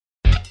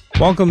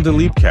Welcome to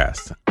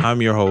Leapcast.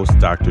 I'm your host,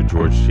 Dr.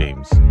 George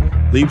James.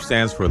 Leap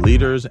stands for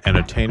leaders,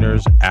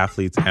 entertainers,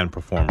 athletes, and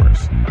performers.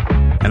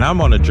 And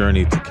I'm on a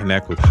journey to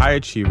connect with high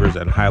achievers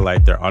and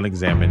highlight their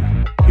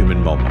unexamined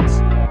human moments.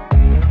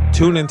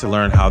 Tune in to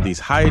learn how these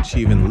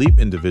high-achieving Leap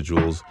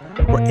individuals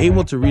were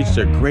able to reach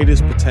their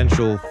greatest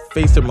potential,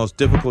 face their most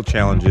difficult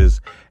challenges,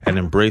 and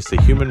embrace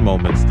the human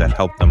moments that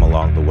helped them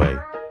along the way.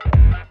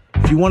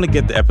 If you want to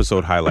get the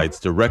episode highlights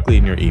directly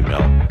in your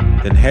email,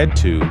 then head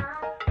to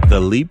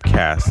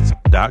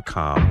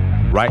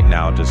theleapcast.com right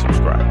now to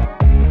subscribe.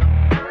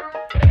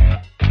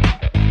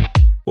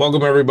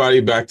 Welcome,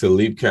 everybody, back to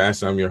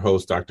Leapcast. I'm your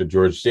host, Dr.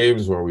 George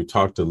James, where we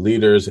talk to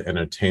leaders,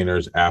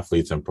 entertainers,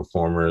 athletes, and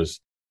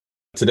performers.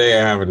 Today,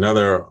 I have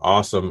another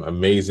awesome,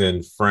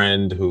 amazing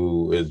friend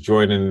who is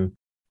joining.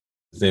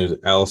 His name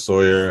is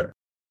Sawyer.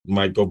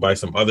 Might go by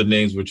some other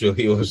names, which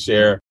he will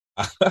share.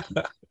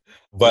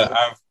 But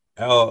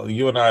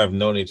you and I have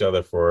known each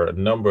other for a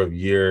number of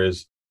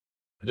years.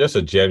 Just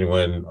a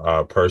genuine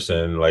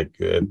person. Like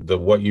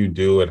what you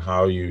do and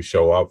how you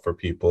show up for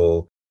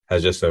people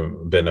has just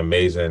been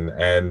amazing.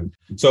 And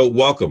so,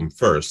 welcome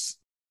first.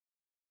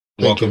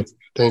 Welcome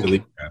to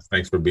Leapcast.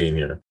 Thanks for being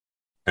here.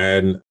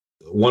 And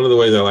one of the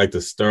ways I like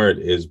to start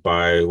is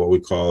by what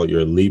we call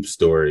your Leap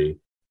story,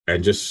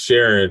 and just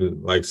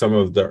sharing like some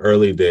of the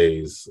early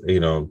days,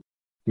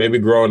 maybe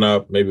growing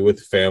up, maybe with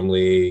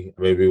family,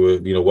 maybe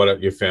with,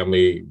 what your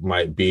family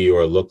might be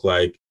or look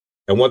like,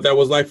 and what that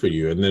was like for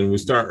you. And then we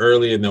start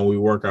early and then we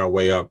work our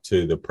way up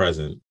to the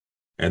present.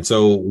 And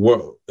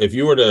so if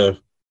you were to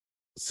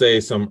say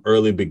some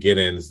early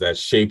beginnings that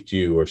shaped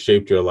you or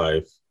shaped your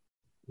life,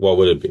 what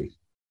would it be?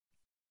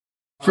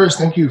 First,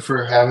 thank you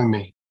for having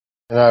me.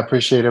 And I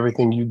appreciate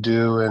everything you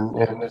do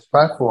and this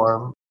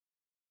platform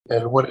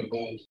and what it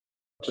means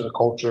to the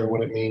culture,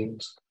 what it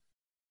means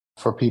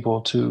for people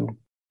to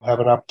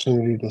have an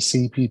opportunity to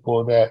see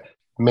people that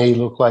may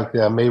look like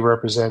them, may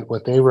represent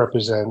what they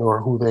represent or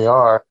who they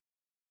are,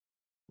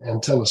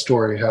 and tell a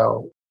story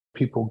how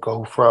people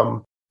go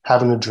from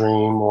having a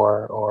dream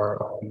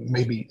or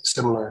maybe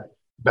similar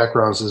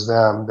backgrounds as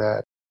them,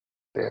 that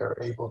they're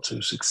able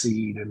to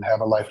succeed and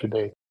have a life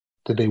that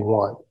they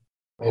want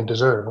and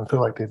deserve and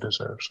feel like they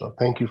deserve. So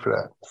thank you for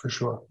that, for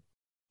sure.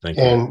 Thank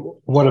you. And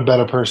what a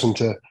better person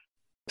to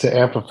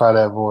amplify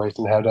that voice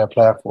and have that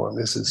platform.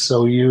 This is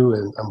so you,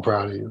 and I'm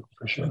proud of you,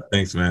 for sure.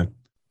 Thanks, man.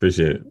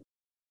 Appreciate it.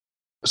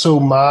 So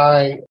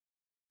my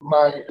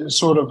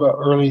sort of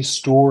early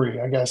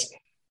story, I guess,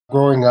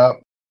 growing up,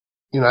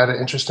 I had an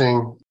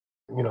interesting,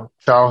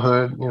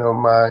 childhood.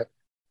 I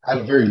had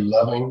a very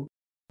loving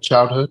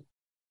childhood,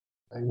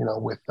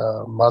 with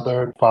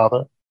mother and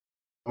father.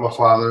 My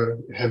father,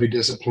 heavy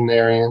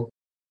disciplinarian,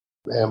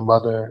 and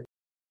mother,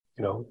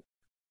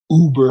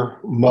 uber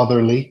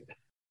motherly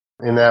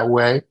in that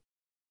way,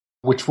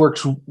 which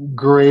works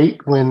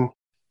great when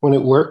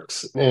it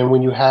works and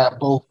when you have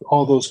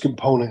all those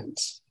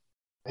components.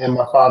 And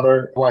my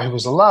father, while he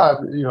was alive,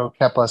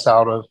 kept us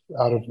out of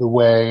the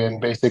way.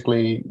 And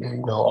basically,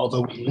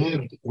 although we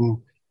lived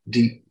in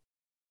deep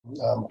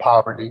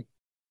poverty,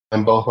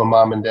 and both my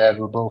mom and dad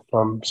were both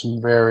from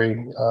some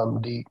very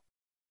deep,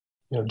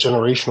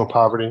 generational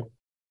poverty,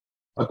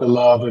 but the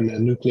love and the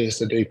nucleus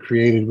that they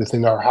created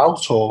within our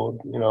household,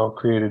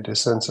 created a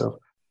sense of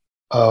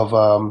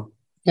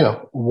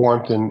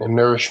warmth and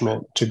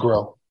nourishment to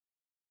grow.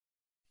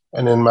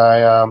 And then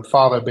my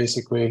father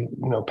basically,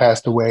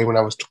 passed away when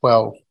I was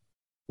 12,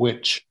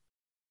 which,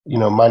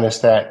 minus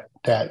that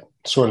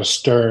sort of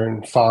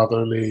stern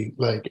fatherly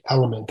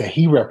element that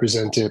he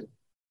represented,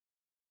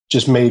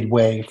 just made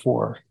way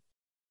for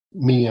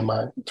me and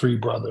my three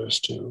brothers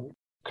to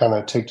kind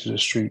of take to the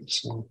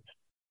streets. And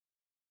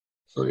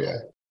so, yeah,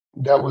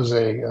 that was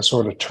a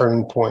sort of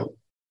turning point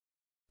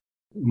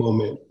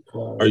moment.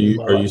 Are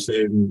you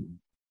saying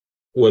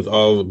with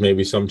all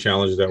maybe some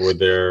challenges that were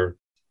there,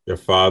 your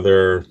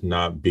father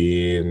not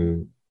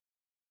being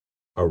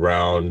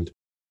around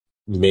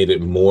made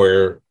it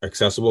more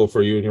accessible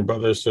for you and your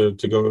brothers to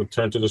go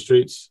turn to the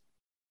streets?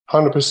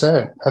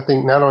 100%. I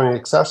think not only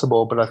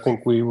accessible, but I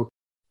think we, in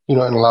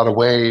a lot of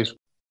ways,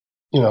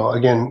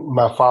 again,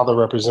 my father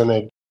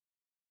represented,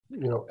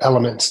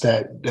 elements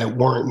that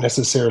weren't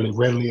necessarily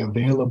readily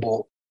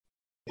available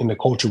in the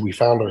culture we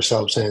found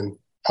ourselves in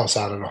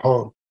outside of the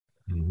home.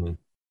 Mm-hmm.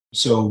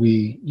 So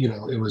we,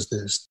 it was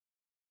this,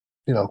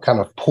 kind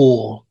of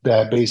pull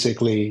that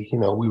basically,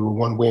 we were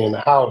one way in the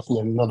house and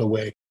then another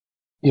way,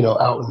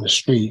 out in the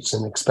streets,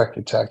 and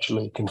expected to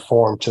actually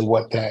conform to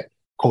what that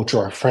culture,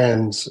 our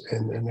friends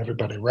and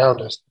everybody around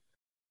us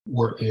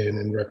were in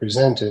and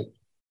represented.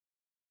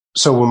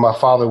 So when my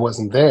father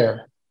wasn't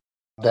there,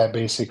 that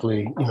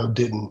basically,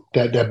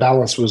 that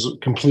balance was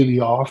completely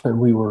off,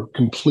 and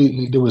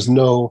there was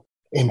no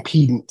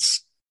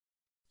impedance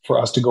for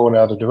us to go in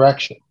another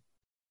direction.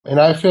 And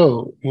I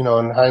feel, in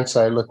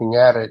hindsight, looking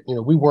at it,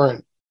 we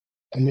weren't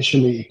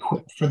initially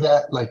equipped for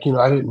that. I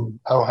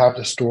don't have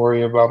the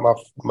story about my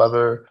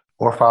mother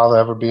or father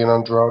ever being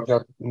on drugs.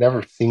 I've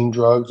never seen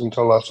drugs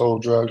until I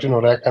sold drugs,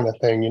 that kind of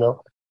thing,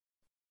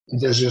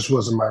 This just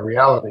wasn't my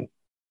reality.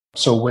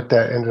 So what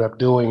that ended up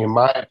doing, in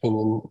my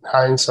opinion,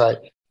 hindsight,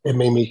 it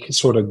made me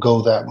sort of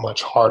go that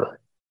much harder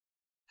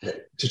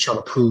to try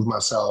to prove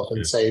myself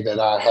and say that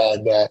I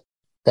had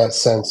that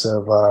sense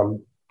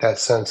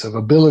of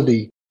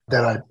ability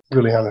that I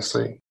really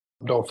honestly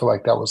don't feel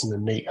like that was an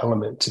innate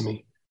element to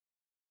me.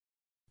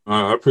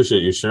 I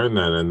appreciate you sharing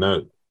that. And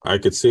that I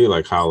could see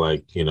like how,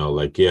 like,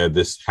 like, yeah,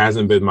 this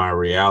hasn't been my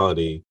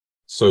reality.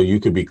 So you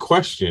could be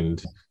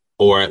questioned,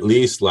 or at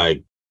least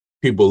like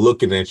people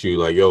looking at you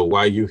like, yo,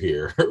 why you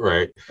here?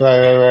 Right.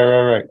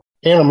 Right.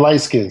 And I'm light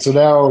skinned, so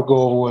that don't go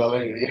over well.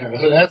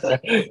 That's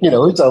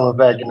we're talking about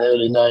back in the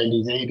early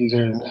 '90s, '80s,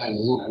 early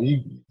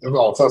 '90s. You're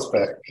all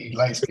suspect. He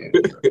light skinned.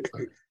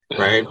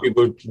 Right.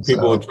 People So,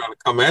 trying to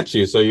come at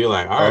you. So you're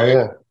like, all oh right,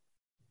 yeah,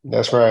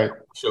 that's right.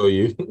 show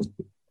you.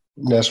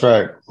 That's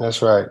right.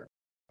 That's right.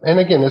 And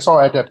again, it's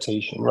all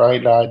adaptation,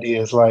 right? The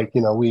idea is like,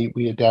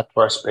 we adapt to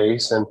our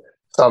space and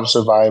some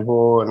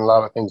survival and a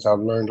lot of things I've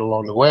learned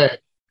along the way.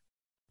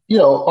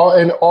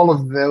 And all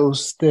of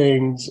those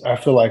things, I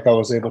feel like I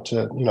was able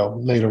to,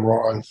 later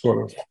on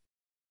sort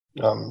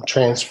of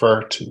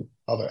transfer to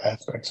other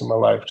aspects of my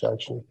life to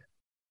actually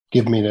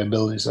give me the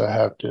abilities that I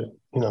have to,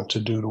 to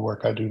do the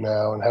work I do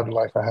now and have the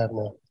life I have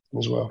now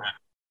as well.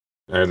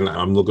 And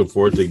I'm looking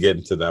forward to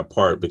getting to that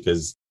part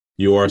because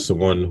you are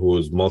someone who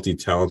is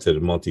multi-talented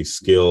and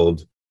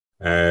multi-skilled.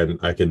 And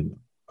I can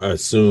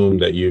assume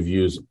that you've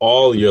used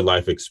all your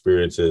life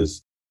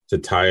experiences to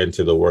tie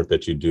into the work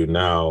that you do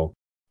now.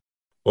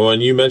 Well,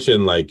 and you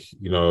mentioned like,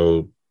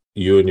 you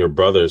and your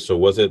brothers. So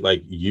was it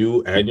like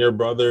you and your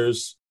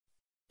brothers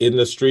in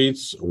the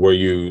streets? Were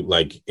you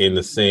like in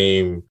the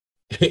same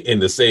in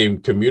the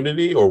same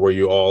community, or were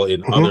you all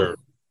in Mm-hmm.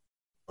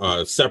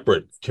 other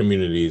separate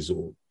communities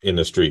in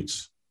the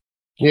streets?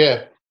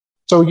 Yeah.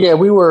 So yeah,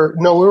 we were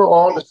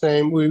all in the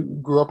same, we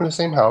grew up in the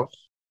same house.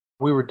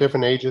 We were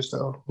different ages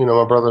though.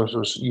 My brother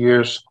was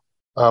years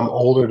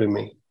older than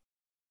me.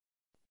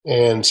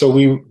 And so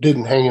we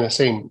didn't hang in the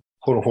same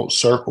quote unquote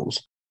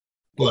circles.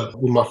 But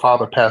when my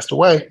father passed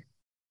away,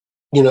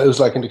 it was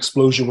like an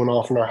explosion went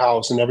off in our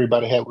house and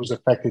everybody was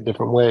affected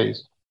different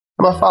ways.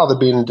 And my father,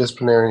 being a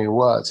disciplinarian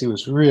he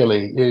was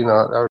really,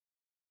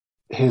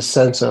 his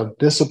sense of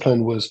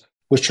discipline was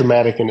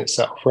traumatic in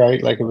itself,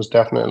 right? Like it was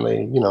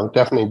definitely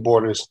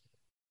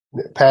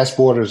past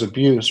borders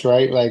abuse,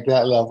 right? Like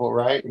that level,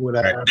 right? Right.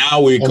 Whatever.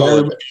 Now we And call it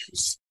everybody,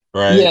 abuse,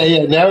 right?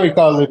 yeah. Now we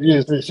call it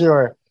abuse for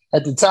sure.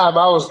 At the time,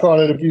 I was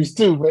calling it abuse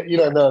too, but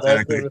no,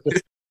 that's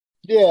Exactly.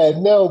 yeah,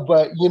 no,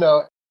 but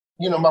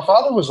my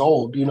father was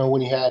old,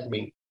 when he had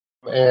me,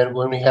 and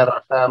when we had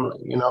our family,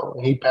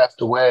 he passed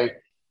away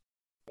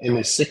in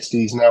his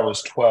 60s, and I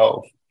was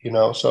 12,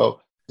 so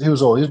he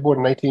was old. He was born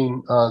in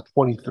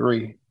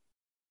 1923.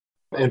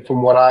 And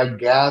from what I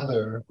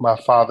gather, my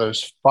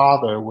father's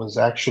father was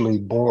actually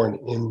born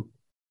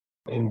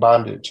in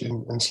bondage,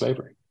 in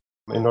slavery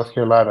in North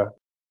Carolina,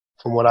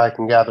 from what I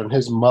can gather. And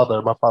his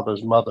mother, my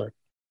father's mother,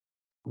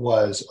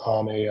 was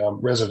on a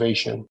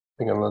reservation,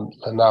 I think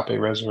a Lenape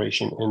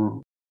reservation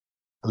in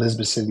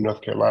Elizabeth City,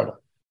 North Carolina.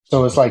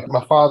 So it's like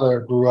my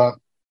father grew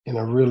up in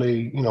a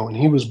really, when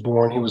he was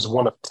born, he was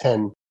one of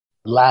 10,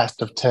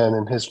 last of 10,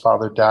 and his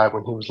father died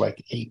when he was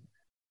like 8.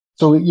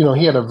 So,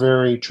 he had a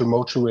very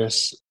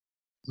tumultuous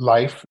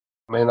life.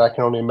 And I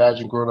can only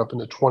imagine growing up in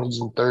the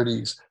 20s and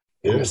 30s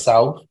in the Yeah.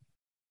 South,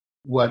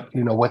 what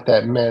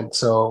that meant.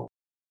 So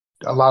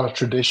a lot of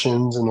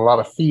traditions and a lot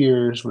of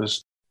fears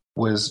was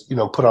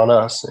put on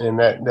us, and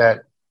that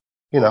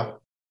you know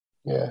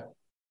yeah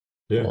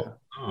Yeah. yeah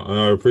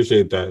Oh, I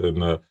appreciate that in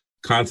the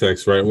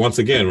context, right? Once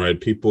again, right?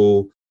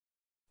 People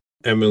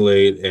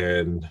emulate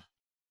and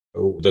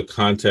the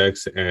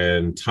context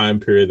and time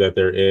period that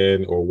they're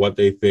in or what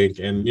they think.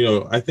 And,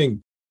 I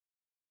think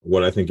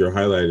what I think you're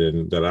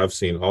highlighting that I've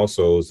seen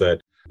also is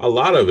that a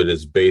lot of it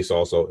is based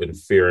also in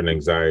fear and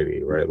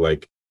anxiety, right?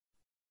 Like,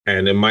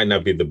 and it might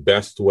not be the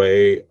best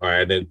way,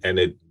 and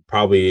it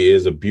probably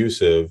is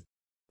abusive.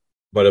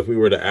 But if we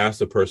were to ask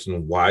the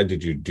person, why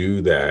did you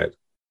do that?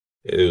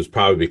 It was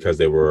probably because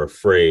they were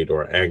afraid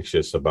or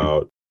anxious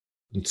about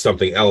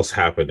something else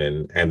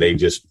happening, and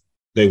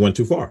they went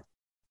too far.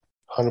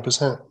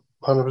 100%,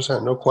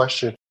 no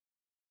question.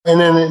 And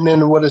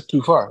then what is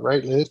too far,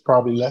 right? It's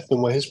probably less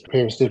than what his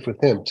parents did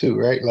with him too,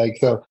 right? Like,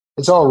 so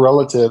it's all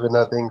relative, and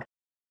I think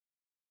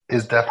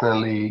is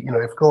definitely,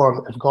 if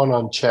gone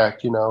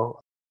unchecked,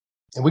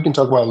 and we can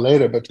talk about it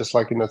later, but just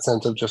like in the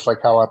sense of just like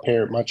how I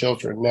parent my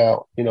children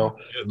now, Yeah,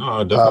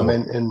 no,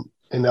 definitely.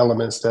 and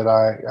elements that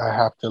I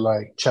have to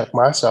like check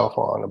myself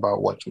on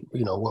about where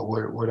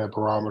that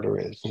barometer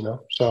is,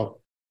 So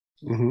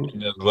mhm.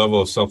 And the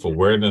level of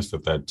self-awareness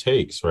that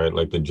takes, right?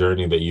 Like the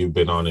journey that you've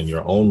been on in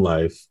your own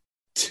life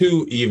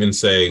to even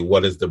say,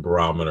 what is the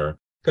barometer?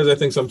 Because I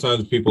think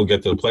sometimes people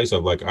get to the place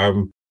of like,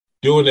 I'm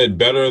doing it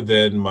better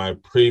than the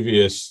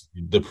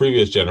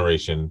previous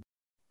generation,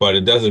 but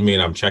it doesn't mean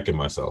I'm checking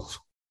myself.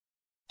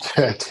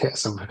 And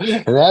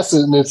that's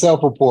in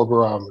itself a poor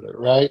barometer,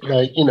 right?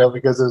 Like,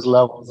 because there's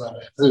levels of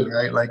it too,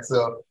 right? Like,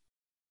 so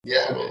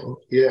yeah, man.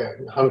 Yeah,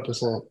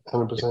 100%.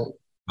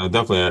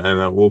 Definitely.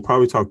 And we'll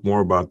probably talk more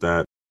about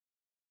that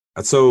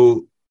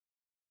So,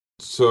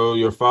 so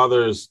your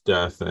father's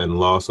death and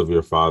loss of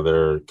your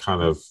father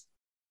kind of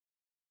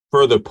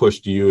further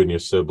pushed you and your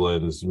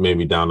siblings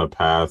maybe down a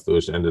path,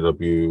 which ended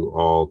up you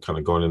all kind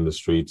of going in the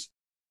streets.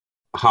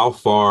 How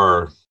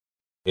far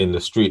in the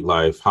street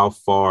life, how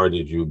far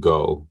did you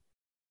go?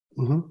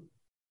 Hmm.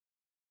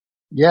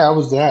 Yeah, I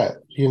was that,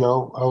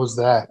 I was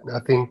that. I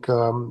think,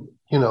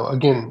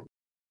 again,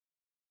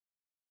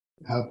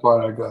 how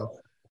far did I go?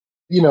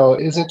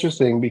 It's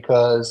interesting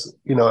because,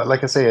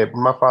 like I said,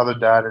 my father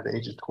died at the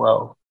age of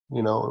 12.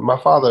 My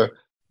father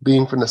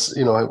being from my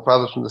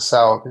father's from the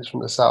South, he's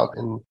from the South.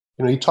 And,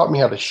 he taught me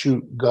how to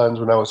shoot guns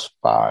when I was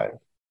 5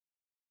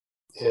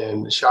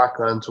 and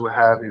shotguns, what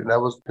have you. And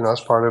that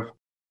was part of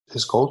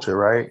his culture,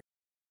 right?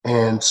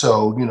 And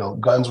so,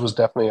 guns was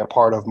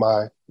part of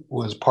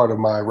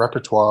my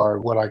repertoire,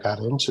 what I got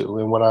into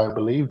and what I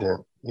believed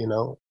in.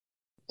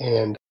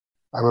 And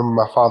I remember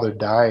my father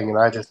dying and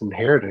I just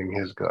inheriting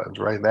his guns,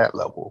 right? That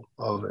level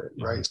of it,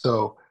 Mhm. right?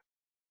 So,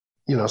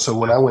 so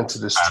when I went to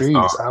the Passed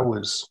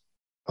on. streets,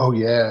 oh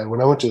yeah,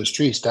 when I went to the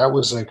streets,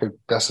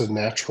 that's a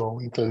natural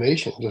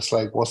inclination, just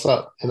like, what's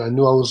up? And I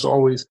knew I was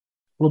always a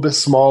little bit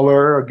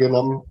smaller. Again,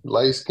 I'm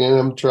light skinned,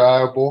 I'm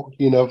tribal,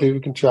 people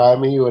can try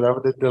me,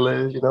 whatever the deal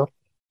is.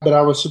 But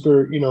I was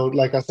super,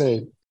 like I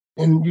said,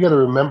 and you got to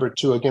remember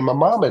too, again, my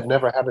mom had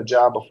never had a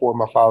job before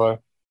my father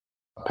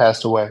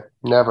passed away.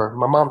 Never.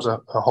 My mom's a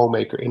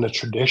homemaker in a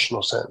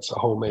traditional sense, a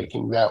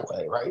homemaking that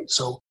way, right?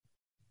 So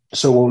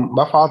when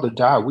my father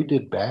died, we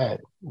did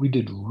bad. We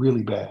did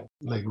really bad,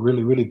 like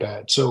really, really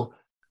bad. So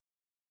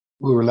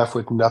we were left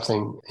with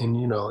nothing. And,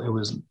 it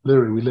was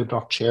literally, we lived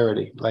off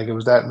charity. Like it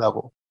was that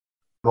level.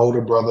 My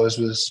older brothers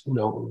was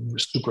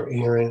super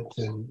errant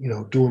and,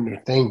 doing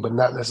their thing, but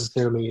not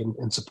necessarily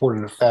in support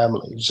of the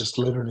family. It was just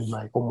literally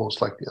like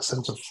almost like a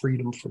sense of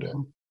freedom for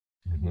them.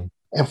 Mhm.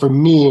 And for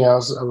me, I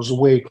was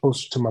way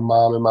closer to my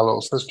mom and my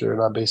little sister,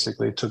 and I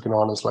basically took it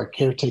on as like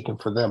caretaking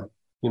for them,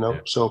 Yeah.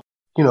 So,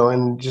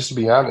 and just to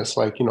be honest,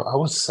 like, I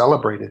was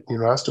celebrated,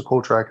 that's the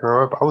culture I can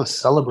remember. I was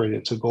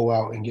celebrated to go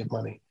out and get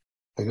money.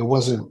 Like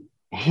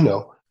you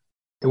know,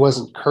 it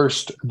wasn't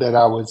cursed that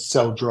I would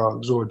sell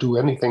drugs or do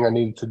anything I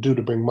needed to do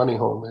to bring money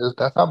home.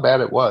 That's how bad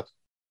it was.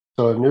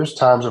 So and there's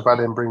times if I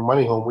didn't bring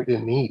money home, we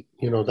didn't eat,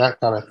 that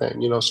kind of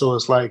thing. So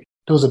it's like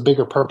there was a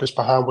bigger purpose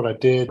behind what I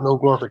did, no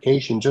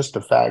glorification, just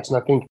the facts.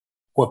 And I think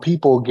what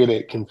people get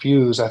it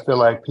confused, I feel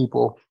like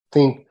people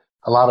think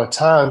a lot of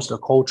times the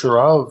culture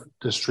of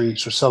the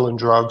streets or selling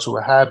drugs or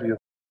what have you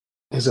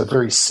is a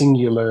very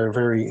singular,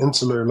 very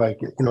insular, like,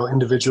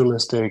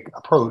 individualistic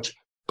approach.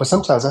 But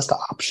sometimes that's the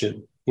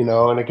option.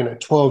 And again,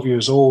 at 12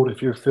 years old,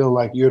 if you feel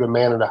like you're the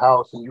man of the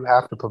house and you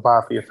have to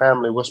provide for your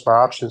family, what's my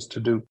options to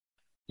do?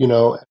 You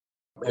know,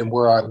 and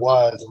where I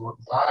was and what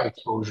my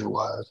exposure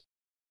was,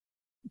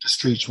 the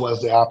streets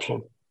was the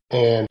option.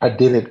 And I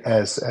did it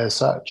as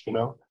such.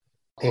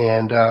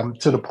 And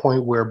to the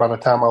point where by the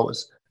time I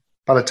was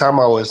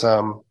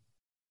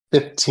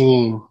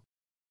 15,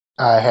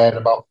 I had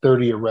about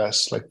 30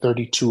 arrests, like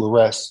 32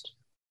 arrests.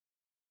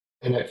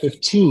 And at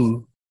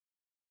 15,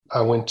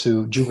 I went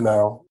to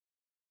juvenile.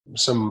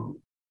 Someone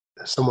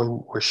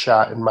was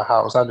shot in my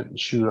house. I didn't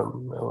shoot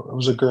him. It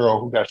was a girl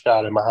who got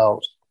shot in my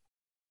house.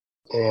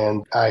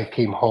 And I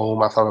came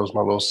home. I thought it was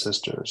my little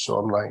sister. So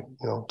I'm like,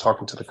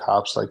 talking to the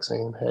cops, like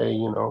saying, hey,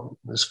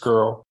 this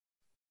girl,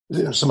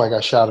 somebody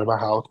got shot in my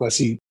house. And I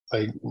see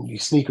like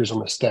these sneakers on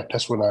the step.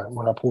 That's when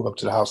I pulled up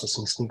to the house, I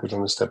seen sneakers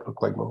on the step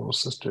look like my little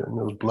sister, and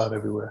there was blood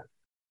everywhere.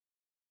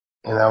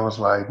 And I was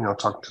like,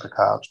 talking to the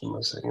cops, and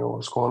I said,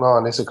 what's going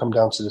on? They said, come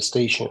down to the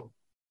station.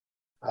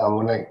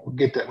 When I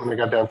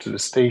got down to the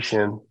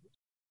station,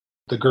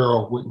 the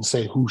girl wouldn't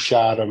say who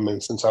shot him,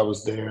 and since I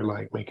was there,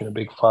 like making a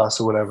big fuss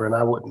or whatever, and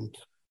I wouldn't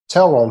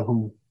tell on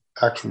who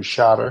actually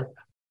shot her,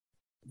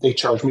 they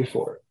charged me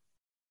for it.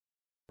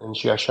 And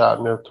she got shot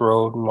in her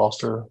throat and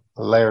lost her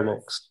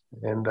larynx,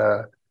 and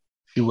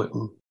she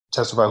wouldn't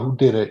testify who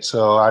did it.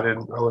 So I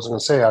wasn't gonna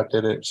say I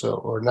did it,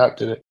 or not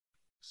did it.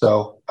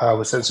 So I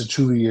was sentenced to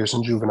 2 years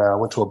in juvenile. I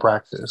went to a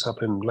practice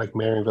up in like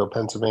Maryville,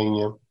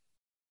 Pennsylvania.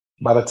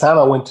 By the time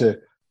I went to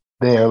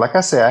there, like I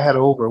said, I had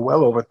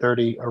well over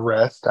 30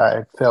 arrests. I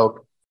had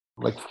felt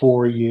like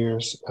 4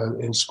 years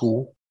in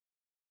school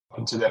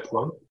up to that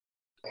point,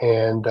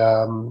 and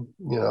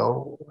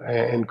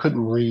and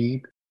couldn't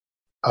read.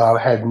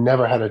 Had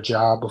never had a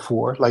job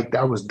before. Like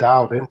I was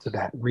dialed into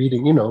that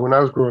reading. When I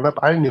was growing up,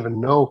 I didn't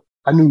even know.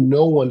 I knew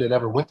no one that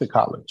ever went to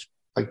college,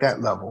 like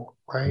that level,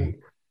 right? Mhm.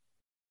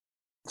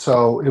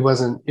 So it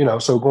wasn't,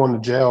 so going to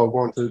jail,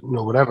 going to,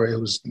 whatever, it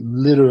was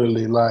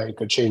literally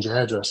like a change of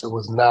address. It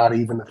was not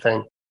even a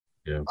thing.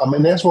 Yeah.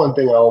 And that's one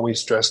thing I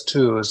always stress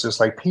too, is just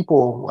like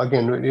people,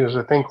 again, there's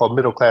a thing called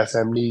middle class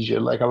amnesia.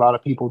 Like a lot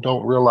of people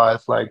don't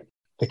realize like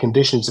the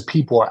conditions that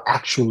people are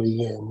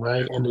actually in,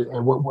 right?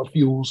 And what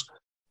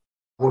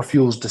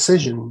fuels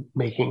decision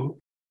making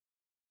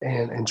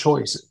and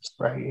choices,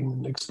 right?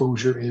 And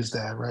exposure is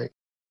that, right?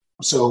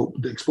 So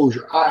the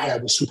exposure I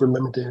had was super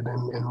limited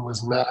and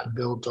was not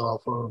built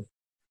off of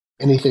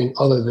anything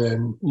other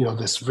than,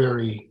 this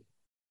very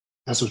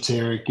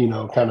esoteric, kind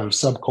of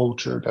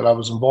subculture that I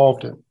was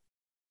involved in.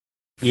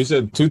 You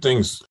said two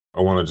things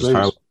I want to just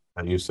highlight.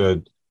 Please. You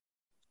said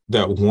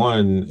that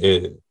one,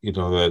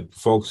 that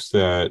folks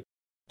that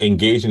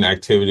engage in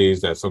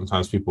activities that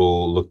sometimes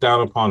people look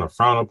down upon or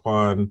frown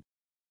upon,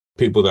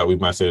 people that we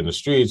might say in the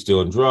streets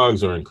dealing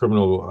drugs or in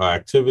criminal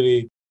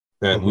activity,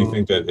 that we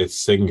think that it's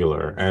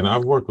singular. And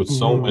I've worked with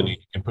so many,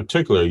 in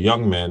particular,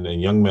 young men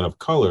and young men of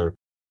color.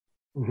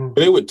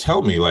 They would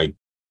tell me like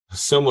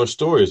similar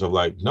stories of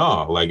like,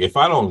 no, like if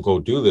I don't go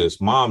do this,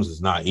 mom's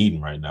is not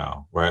eating right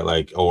now, right?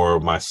 Like, or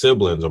my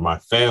siblings or my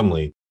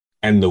family,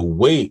 and the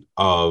weight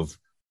of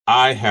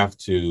I have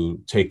to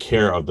take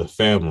care of the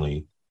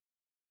family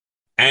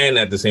and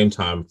at the same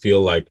time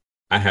feel like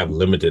I have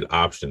limited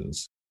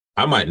options.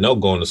 I might know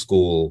going to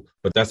school,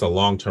 but that's a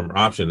long-term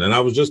option. And I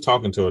was just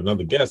talking to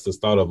another guest, this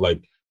thought of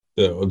like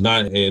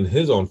not in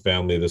his own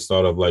family, this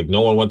thought of like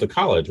no one went to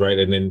college, right?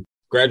 And then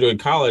graduated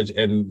college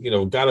and,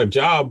 got a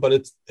job,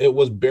 but it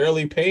was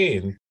barely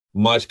paying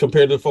much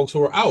compared to the folks who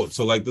were out.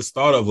 So like this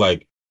thought of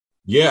like,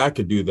 yeah, I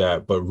could do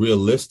that, but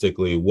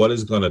realistically, what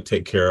is going to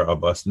take care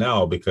of us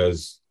now?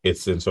 Because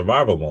it's in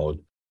survival mode.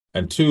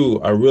 And two,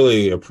 I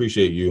really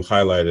appreciate you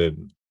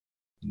highlighted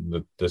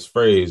this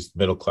phrase,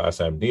 middle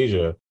class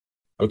amnesia,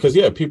 because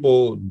yeah,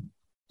 people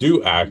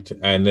do act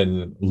and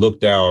then look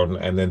down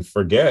and then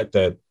forget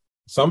that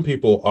some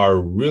people are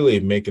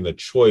really making a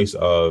choice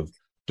of,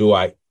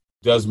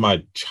 does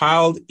my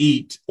child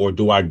eat or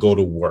do I go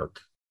to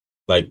work?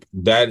 Like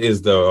that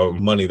is the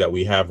money that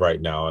we have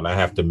right now. And I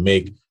have to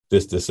make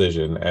this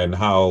decision, and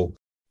how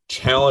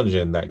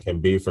challenging that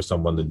can be for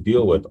someone to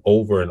deal with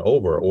over and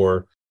over.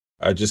 Or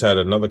I just had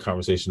another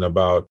conversation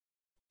about,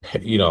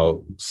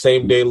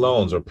 same day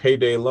loans or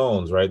payday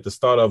loans, right? The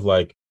thought of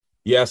like,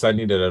 yes, I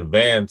need an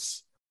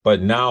advance,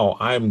 but now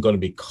I'm going to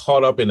be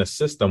caught up in a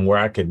system where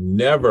I can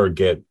never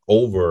get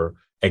over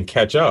and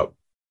catch up,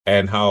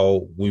 and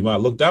how we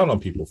might look down on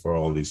people for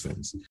all these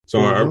things. So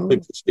I really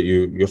appreciate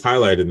you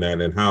highlighting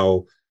that and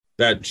how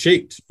that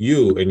shaped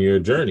you and your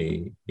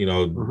journey,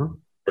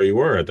 where you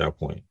were at that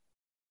point.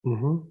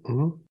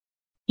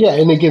 Yeah,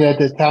 and again, at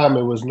the time,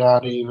 it was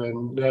not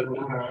even that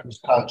I was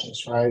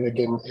conscious, right?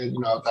 Again, I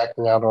was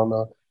acting out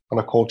on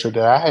a culture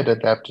that I had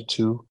adapted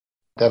to,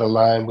 that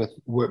aligned with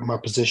my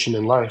position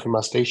in life and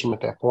my station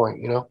at that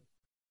point. Yeah.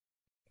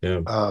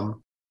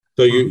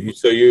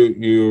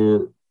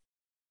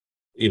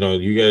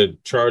 You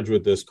get charged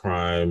with this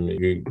crime.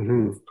 You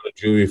go to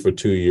juvie for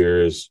 2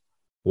 years.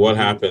 What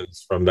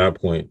happens from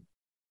that point?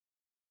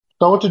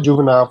 So I went to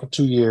juvenile for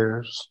 2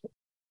 years.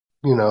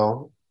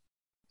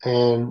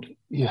 And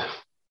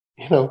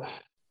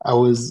I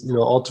was,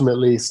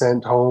 ultimately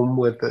sent home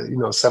with a,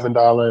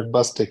 $7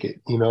 bus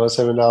ticket,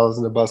 $7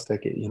 in the bus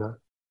ticket,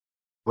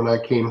 when I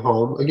came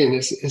home. Again,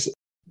 this is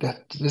the,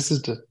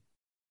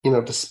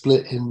 the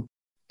split in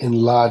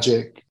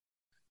logic,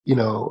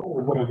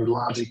 whatever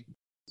logic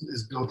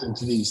is built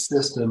into these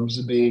systems,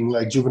 being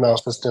like juvenile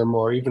system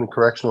or even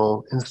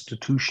correctional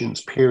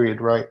institutions, period,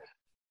 right?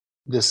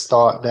 This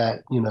thought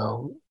that,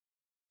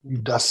 you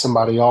dust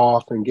somebody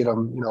off and get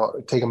them,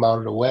 take them out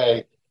of the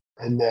way.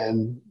 And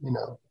then,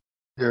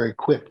 they're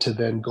equipped to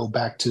then go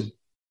back to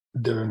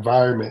their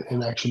environment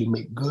and actually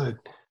make good.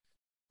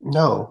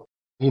 No,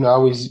 I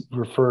always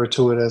refer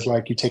to it as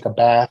like you take a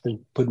bath and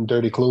putting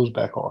dirty clothes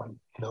back on,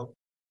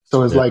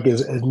 So it's like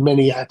as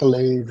many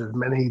accolades, as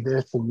many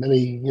this and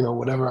many,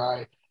 whatever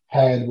I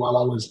had while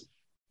I was,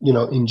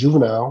 in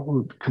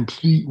juvenile,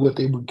 complete what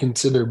they would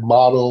consider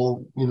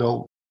model,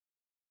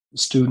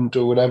 student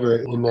or whatever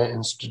in that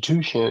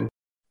institution.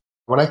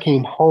 When I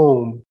came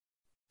home,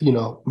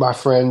 my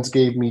friends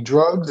gave me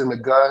drugs and a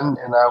gun,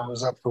 and I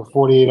was up for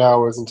 48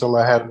 hours until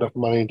I had enough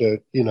money to,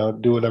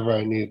 do whatever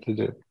I needed to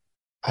do.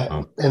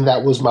 And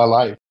that was my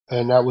life.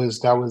 And that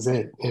was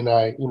it. And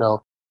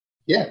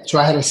so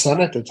I had a son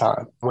at the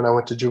time. When I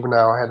went to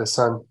juvenile, I had a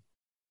son.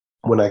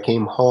 When I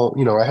came home,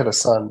 I had a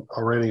son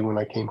already when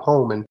I came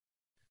home.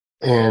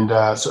 And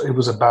so it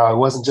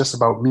wasn't just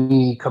about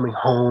me coming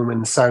home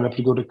and sign up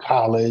to go to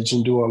college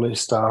and do all this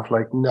stuff.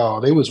 Like,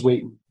 no, they was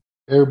waiting.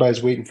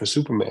 Everybody's waiting for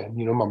Superman.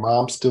 My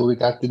mom still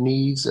got the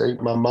needs.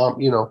 My mom,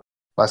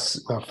 my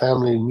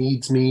family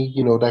needs me,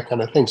 that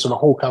kind of thing. So the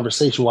whole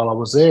conversation while I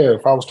was there,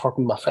 if I was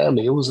talking to my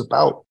family, it was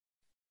about,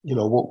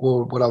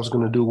 what I was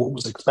going to do, what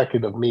was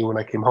expected of me when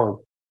I came home.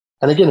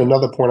 And again,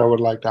 another point I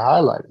would like to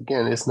highlight,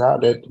 again, it's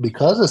not that,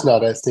 because it's not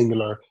that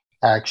singular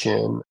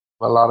action,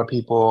 a lot of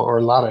people or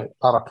a lot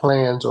of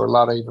plans or a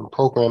lot of even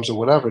programs or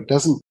whatever, it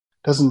doesn't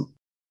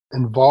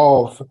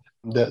involve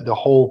the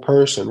whole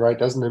person, right?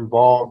 Doesn't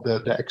involve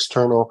the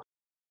external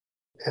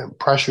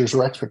pressures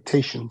or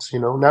expectations,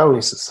 not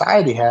only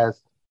society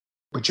has,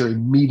 but your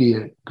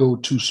immediate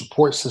go-to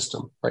support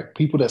system, right?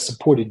 People that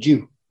supported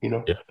you, Yeah.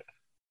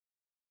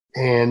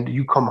 And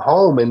you come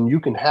home and you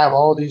can have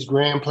all these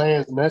grand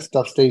plans and that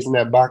stuff stays in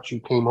that box you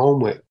came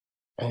home with,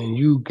 and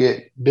you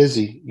get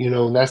busy,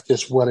 and that's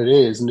just what it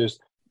is. And there's,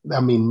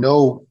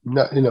 no,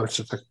 it's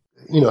just,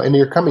 and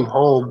you're coming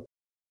home,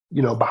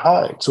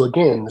 behind. So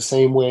again, the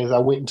same way as I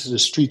went into the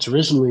streets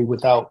originally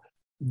without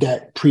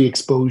that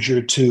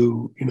pre-exposure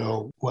to,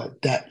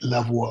 what that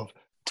level of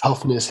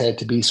toughness had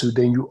to be. So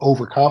then you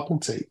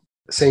overcompensate.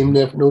 Same,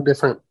 no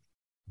different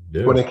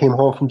Yeah. when I came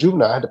home from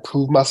juvenile. I had to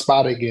prove my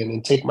spot again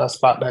and take my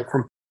spot back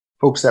from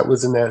folks that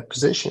was in that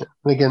position.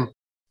 And again,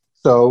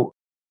 so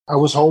I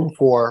was home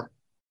for,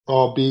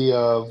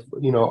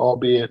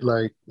 albeit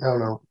like, I don't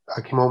know,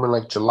 I came home in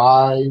like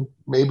July,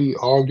 maybe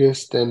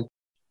August. And,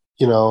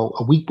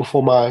 a week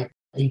before my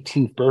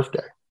 18th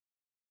birthday,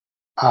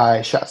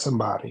 I shot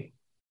somebody.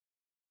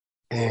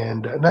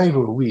 And not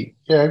even a week.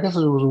 Yeah, I guess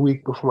it was a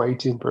week before my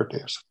 18th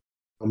birthday. So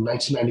in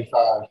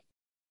 1995,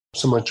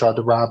 someone tried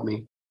to rob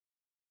me,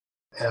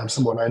 and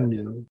someone I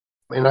knew,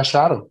 and I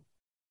shot him.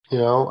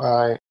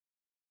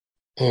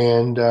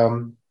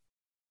 And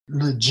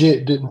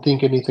legit didn't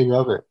think anything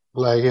of it.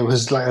 Like, it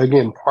was like,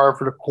 again, par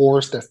for the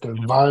course. That's the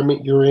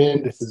environment you're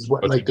in. This is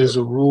what, What you like, do. there's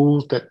a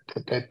rules that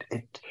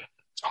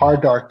it's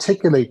hard to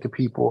articulate to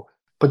people,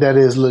 but that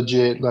is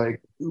legit,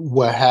 like,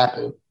 what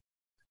happened.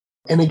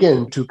 And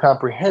again, to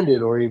comprehend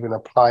it or even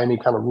apply any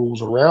kind of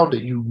rules around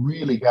it, you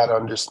really got to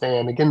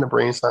understand, again, the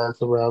brain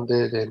science around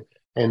it,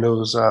 and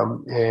those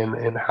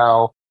and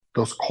how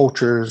those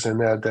cultures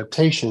and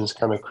adaptations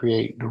kind of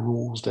create the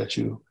rules that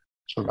you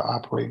sort of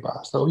operate by.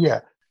 So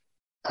yeah,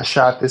 I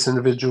shot this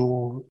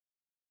individual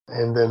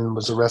and then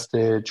was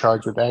arrested,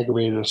 charged with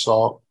aggravated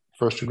assault,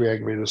 first degree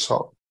aggravated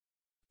assault,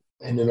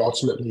 and then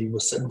ultimately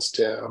was sentenced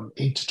to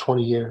 8 to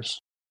 20 years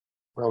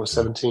when I was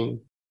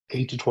 17,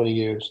 8 to 20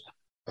 years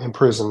in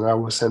prison. I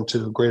was sent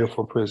to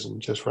Grateful Prison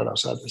just right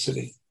outside the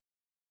city.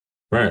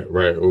 Right,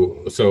 right.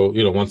 So,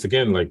 once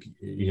again, like,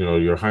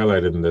 you're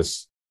highlighting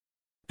this,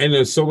 and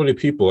there's so many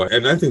people,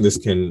 and I think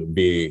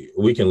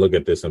we can look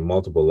at this in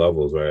multiple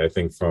levels, right? I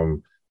think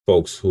from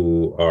folks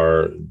who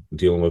are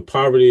dealing with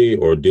poverty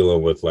or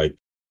dealing with like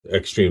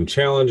extreme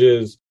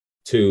challenges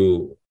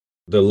to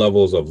the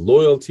levels of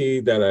loyalty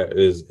that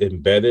is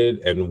embedded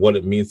and what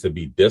it means to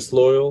be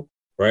disloyal,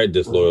 right?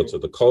 Disloyal to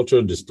the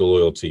culture,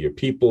 disloyal to your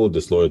people,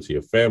 disloyal to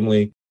your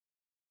family,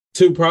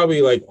 to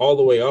probably like all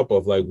the way up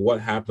of like what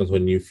happens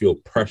when you feel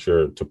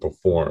pressure to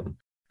perform.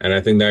 And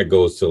I think that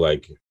goes to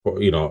like,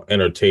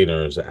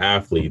 entertainers,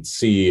 athletes,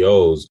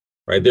 CEOs,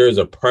 right? There is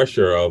a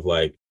pressure of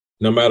like,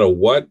 no matter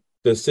what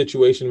the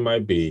situation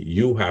might be,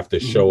 you have to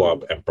show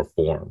up and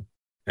perform.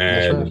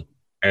 And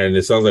and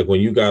it sounds like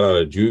when you got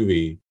out of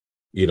juvie,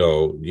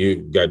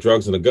 you got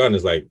drugs and a gun.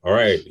 It's like, all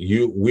right,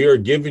 we are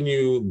giving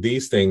you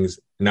these things,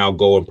 now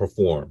go and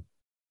perform.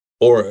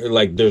 Or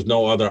like there's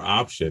no other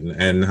option,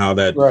 and how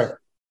that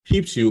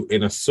keeps you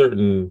in a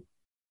certain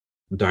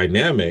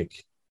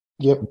dynamic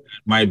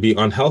might be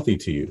unhealthy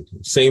to you.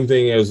 Same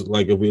thing as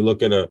like if we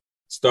look at a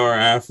star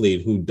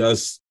athlete who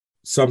does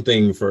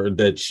something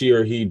that she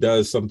or he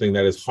does something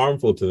that is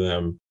harmful to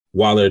them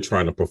while they're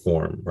trying to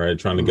perform, right?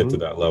 Trying to get to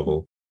that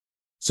level.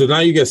 So now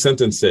you get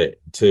sentenced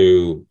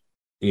to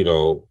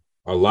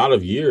a lot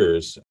of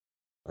years,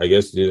 I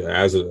guess,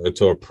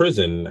 to a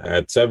prison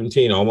at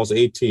 17, almost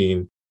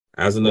 18,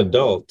 as an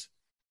adult.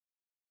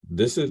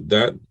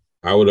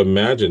 I would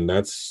imagine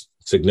that's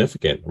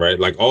significant, right?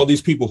 Like all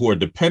these people who are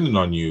dependent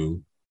on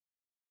you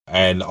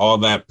and all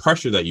that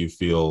pressure that you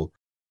feel,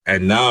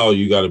 and now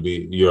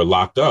you're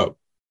locked up.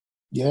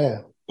 Yeah.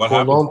 What for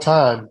happened? A long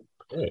time.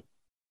 Right.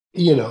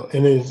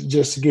 And it's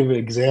just to give an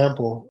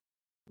example,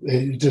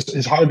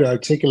 it's hard to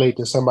articulate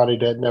to somebody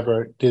that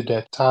never did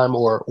that time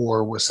or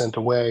was sent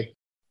away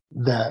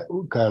that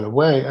kind of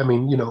way. I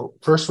mean,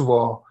 first of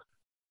all,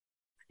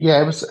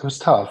 yeah, it was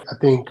tough. I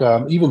think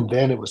even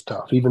then it was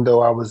tough, even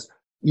though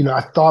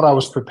I thought I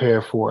was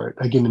prepared for it.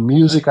 Again, the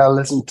music I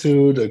listened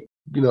to,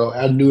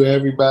 I knew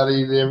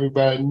everybody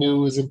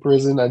knew was in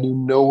prison. I knew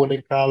no one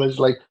in college.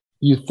 Like,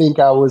 you think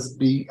I would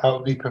be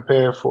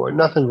prepared for it.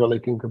 Nothing really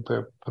can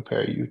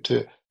prepare you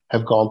to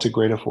have gone to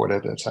Greater Fort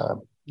at that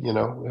time.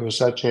 It was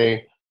such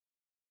a,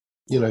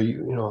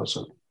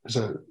 it's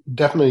a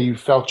definitely you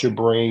felt your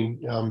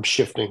brain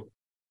shifting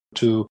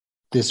to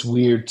this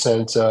weird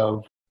sense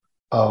of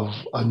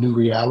a new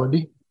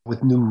reality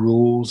with new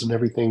rules and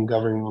everything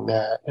governing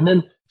that. And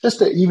then just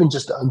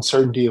the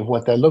uncertainty of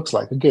what that looks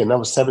like. Again, I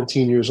was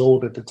 17 years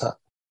old at the time.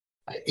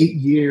 8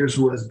 years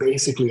was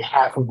basically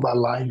half of my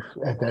life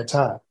at that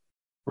time,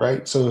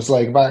 right? So it's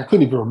like, I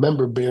couldn't even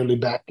remember barely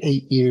back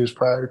 8 years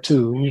prior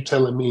to, and you're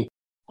telling me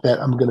that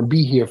I'm going to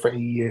be here for 8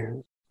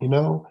 years,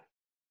 And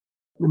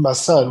my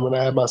son, when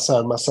I had my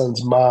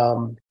son's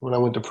mom, when I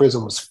went to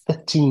prison, was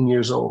 15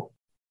 years old.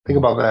 Think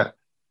about that.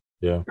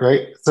 Yeah.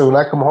 Right. So when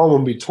I come home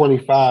and be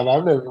 25,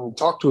 I've never even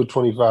talked to a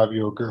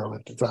 25-year-old girl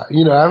at the time.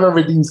 I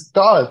remember these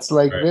thoughts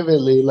like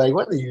vividly, like,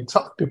 what do you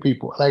talk to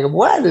people? Like,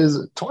 what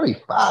is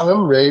 25?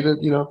 I'm ready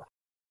to,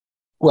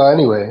 Well,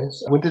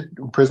 anyways, I went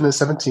to prison at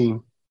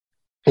 17.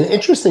 An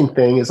interesting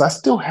thing is I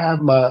still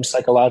have my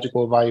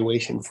psychological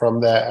evaluation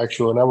from that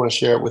and I want to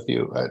share it with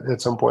you at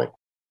some point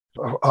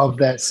of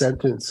that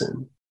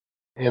sentencing.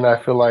 And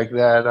I feel like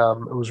that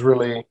it was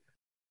really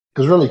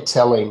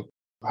telling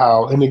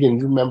how, and again,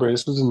 remember,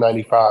 this was in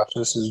 95, so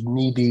this is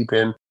knee deep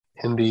in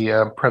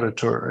the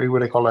predator, what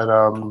do they call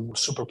it,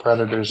 super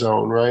predator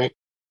zone, right?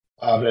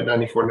 that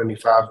 94,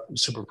 95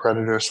 super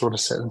predator sort of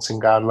sentencing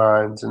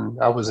guidelines.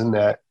 And I was in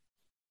that,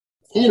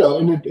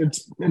 and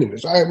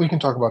anyways, we can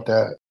talk about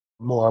that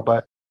more,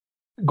 but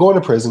going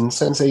to prison,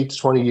 sentenced 8 to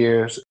 20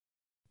 years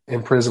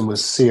in prison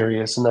was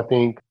serious. And I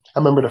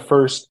remember the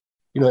first,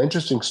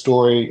 interesting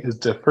story is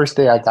the first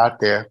day I got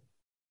there,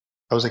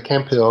 I was at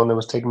Camp Hill and it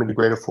was taking me to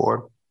Greater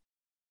Ford,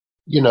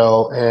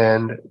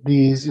 and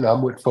these,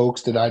 I'm with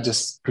folks that I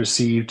just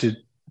perceived to,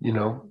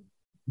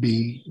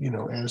 be,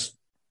 as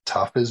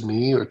tough as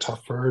me or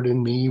tougher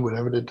than me,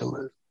 whatever the deal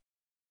is.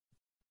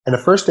 And the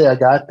first day I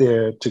got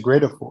there to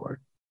Greater Ford,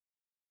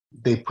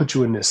 they put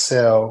you in this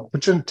cell, they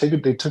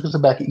took us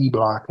back to E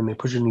Block and they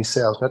put you in these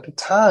cells. And at the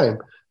time,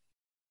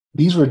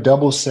 these were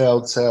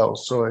double-celled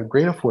cells. So at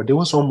Greater Ford, there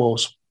was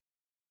probably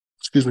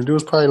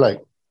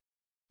like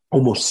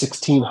almost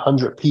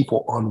 1,600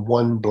 people on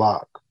one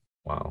block.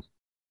 Wow.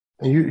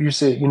 And you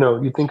say,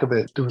 you think of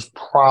it, there was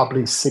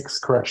probably 6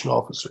 correctional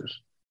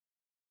officers.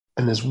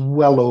 And there's I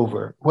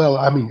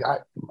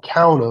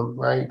count them,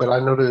 right? But I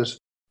know there's,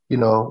 there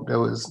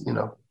was,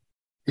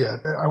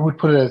 I would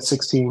put it at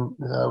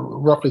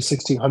roughly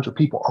 1,600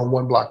 people on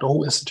one block. The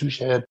whole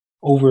institution had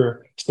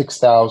over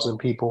 6,000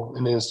 people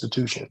in the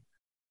institution.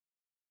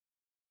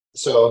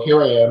 So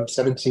here I am,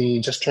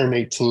 17, just turned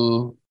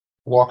 18,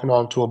 walking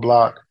onto a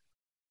block,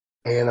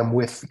 and I'm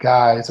with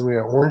guys, and we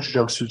have orange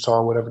jumpsuits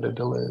on, whatever the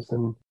deal is.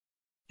 And,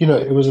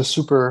 it was a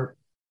super,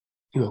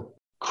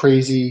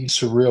 crazy,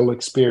 surreal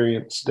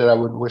experience that I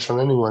wouldn't wish on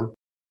anyone.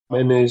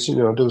 And there's,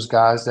 those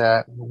guys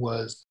that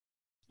was,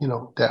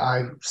 that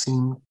I've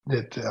seen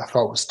that I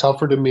thought was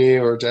tougher than me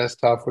or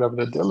just tough, whatever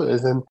the deal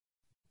is. And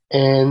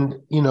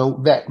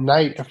that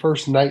night, the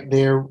first night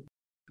there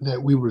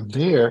that we were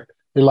there,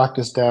 they locked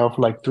us down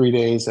for like 3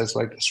 days as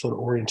like a sort of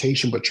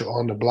orientation, but you're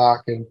on the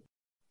block.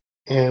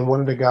 And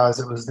one of the guys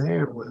that was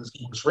there was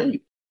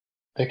raped.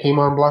 That came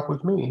on block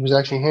with me. He was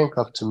actually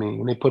handcuffed to me,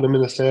 and they put him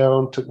in a cell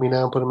and took me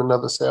down, put him in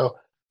another cell.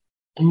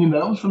 And,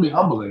 that was really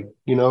humbling.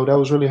 That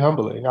was really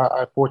humbling.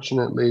 I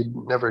fortunately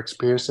never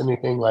experienced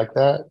anything like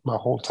that my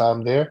whole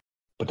time there,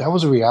 but that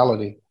was a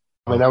reality.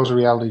 That was a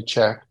reality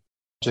check,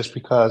 just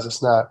because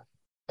it's not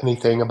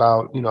anything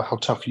about, how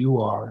tough you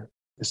are.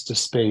 It's the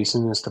space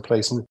and it's the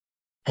place.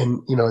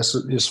 And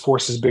it's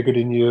forces bigger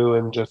than you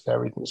and just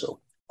everything. So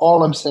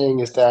all I'm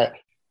saying is that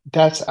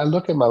I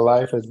look at my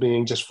life as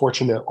being just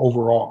fortunate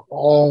overall.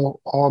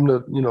 I'm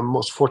the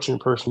most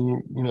fortunate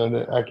person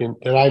that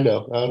I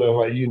know. I don't know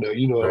why you know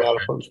a lot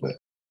of folks, but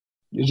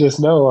you just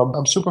know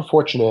I'm super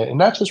fortunate, and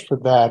not just for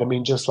that. I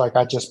mean, just like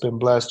I just been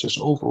blessed, just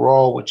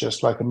overall with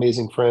just like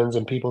amazing friends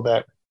and people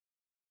that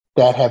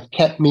have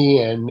kept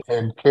me and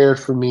cared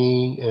for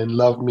me and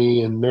loved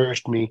me and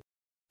nourished me,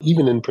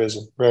 even in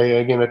prison. Right?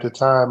 Again, at the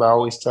time, I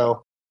always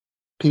tell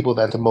people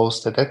that the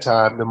most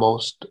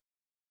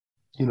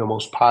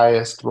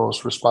pious,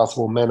 most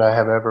responsible men I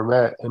have ever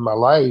met in my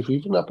life,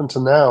 even up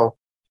until now,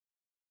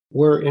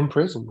 were in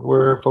prison.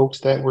 Were folks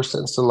that were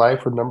sentenced to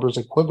life or numbers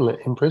equivalent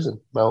in prison.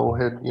 My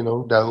old head,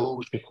 Daoud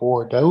was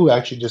before. Daoud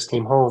actually just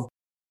came home.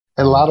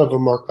 And a lot of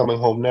them are coming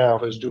home now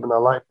as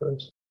juvenile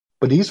lifers.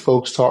 But these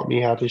folks taught me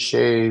how to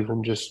shave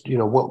and just,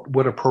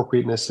 what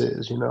appropriateness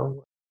is,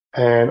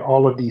 and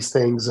all of these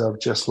things of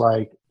just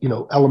like,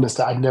 elements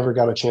that I never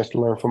got a chance to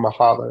learn from my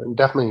father, and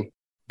definitely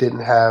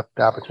didn't have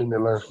the opportunity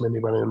to learn from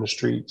anybody on the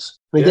streets.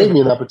 They gave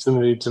me an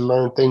opportunity to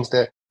learn things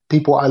that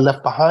people I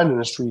left behind in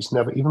the streets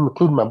never, even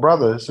including my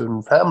brothers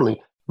and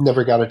family,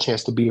 never got a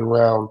chance to be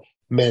around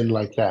men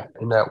like that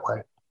in that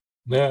way.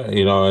 Yeah,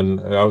 and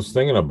I was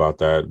thinking about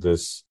that,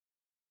 this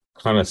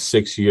kind of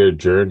 6-year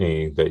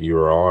journey that you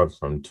were on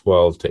from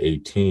 12 to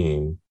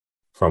 18,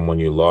 from when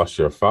you lost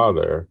your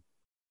father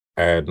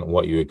and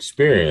what you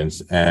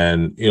experienced.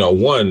 And,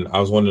 one, I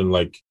was wondering,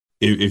 like,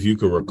 if you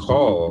could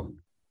recall,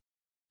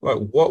 like,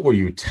 what were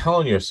you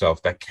telling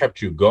yourself that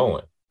kept you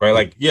going, right?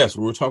 Like, yes,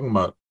 we were talking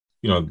about,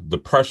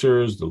 the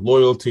pressures, the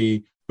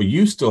loyalty, but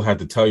you still had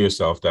to tell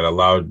yourself that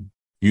allowed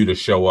you to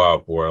show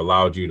up or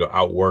allowed you to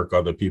outwork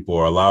other people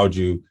or allowed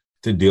you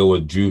to deal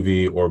with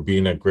juvie or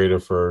being at Greater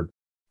Ford.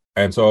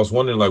 And so I was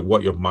wondering, like,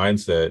 what your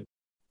mindset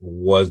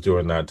was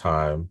during that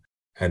time.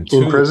 And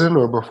in prison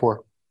or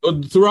before?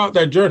 Throughout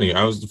that journey.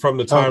 I was from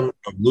the time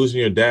of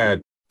losing your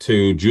dad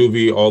to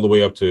juvie all the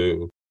way up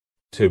to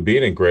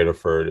being in Greater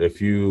Ford.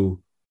 If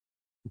you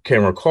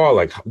can recall,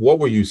 like, what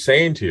were you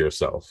saying to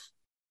yourself?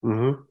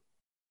 Mm-hmm.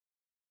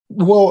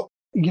 Well,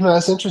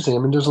 that's interesting. I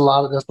mean, there's a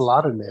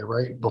lot in there,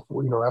 right?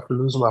 Before, after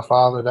losing my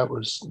father, that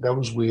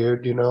was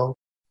weird, and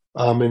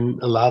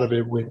a lot of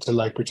it went to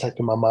like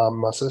protecting my mom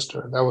and my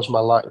sister. That was my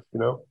life,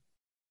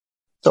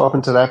 So up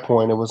until that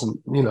point, it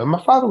wasn't,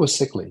 my father was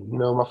sickly,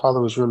 my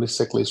father was really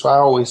sickly. So I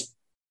always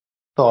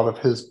thought of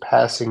his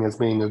passing as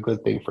being a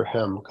good thing for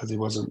him because he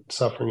wasn't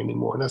suffering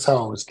anymore. And that's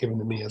how it was given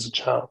to me as a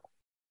child.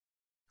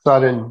 So I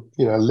didn't,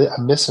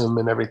 I miss him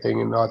and everything,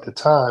 at the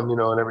time,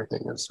 and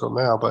everything, and still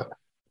now, but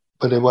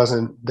it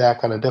wasn't that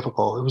kind of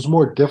difficult. It was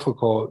more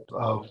difficult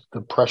of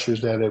the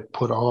pressures that it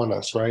put on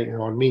us, right,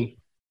 and on me,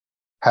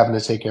 having to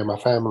take care of my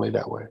family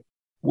that way.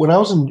 When I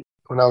was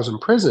in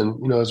prison,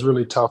 it was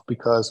really tough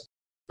because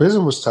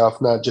Prison was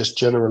tough, not just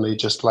generally,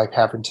 just like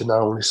having to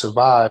not only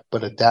survive,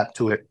 but adapt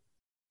to it.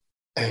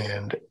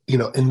 And,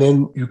 and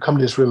then you come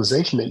to this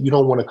realization that you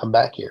don't want to come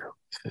back here.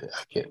 I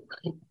can't,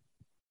 right?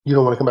 You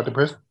don't want to come back to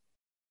prison.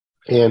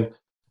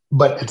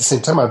 But at the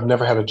same time, I've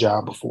never had a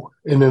job before.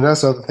 And then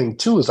that's the other thing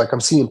too, is like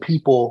I'm seeing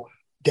people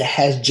that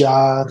has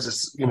jobs,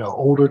 that's,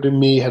 older than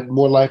me, had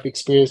more life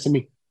experience than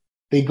me.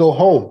 They go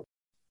home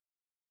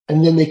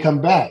and then they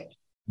come back.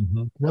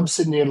 Mm-hmm. And I'm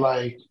sitting there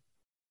like,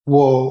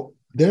 well,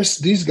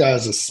 these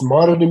guys are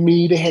smarter than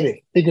me. They had it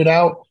figured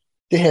out.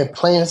 They had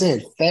plans. They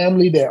had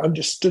family that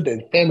understood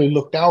that family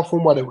looked out for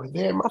them while they were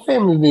there. My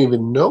family didn't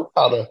even know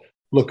how to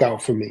look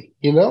out for me.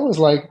 It's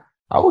like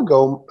I would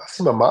go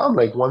see my mom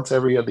like once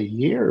every other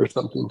year or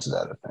something to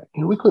that effect.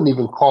 We couldn't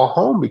even call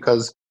home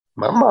because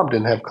my mom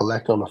didn't have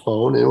collect on the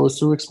phone and it was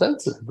too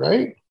expensive,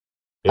 right?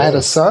 Yeah. I had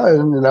a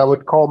son and I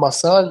would call my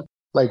son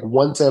like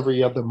once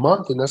every other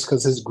month. And that's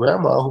because his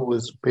grandma, who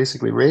was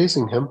basically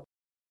raising him,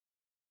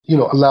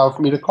 allowed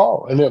for me to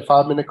call. And a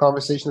 5-minute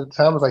conversation at the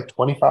time was like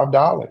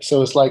 $25.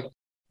 So it's like,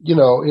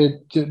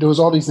 there was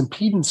all these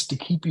impediments to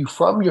keep you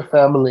from your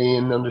family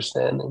and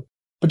understanding.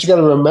 But you got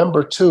to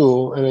remember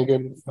too, and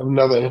again,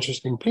 another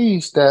interesting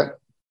piece that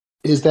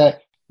is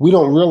that we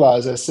don't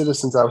realize as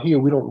citizens out here,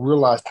 we don't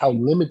realize how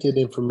limited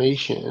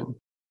information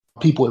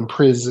people in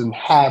prison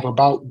have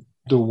about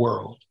the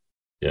world.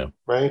 Yeah.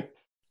 Right.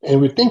 And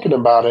we're thinking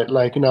about it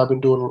like, I've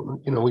been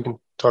doing, we can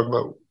talk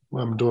about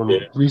what I'm doing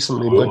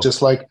recently, but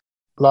just like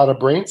a lot of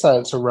brain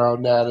science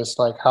around that is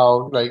like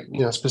how, like,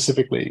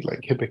 specifically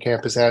like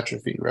hippocampus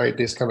atrophy, right?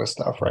 This kind of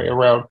stuff, right?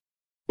 Around,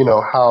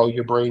 how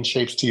your brain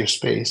shapes to your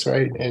space,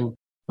 right? And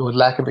with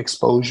lack of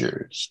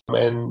exposures,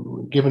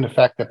 and given the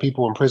fact that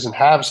people in prison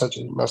have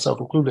myself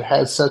included,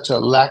 had such a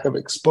lack of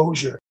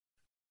exposure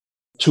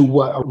to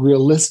what a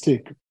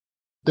realistic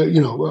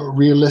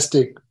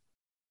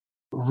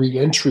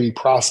reentry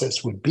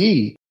process would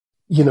be,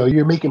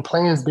 you're making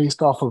plans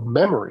based off of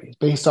memory,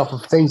 based off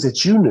of things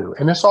that you knew,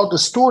 and it's all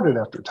distorted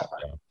after time.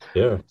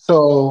 Yeah.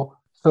 So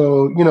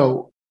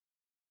in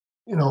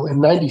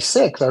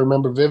 '96, I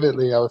remember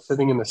vividly, I was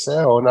sitting in the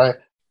cell and I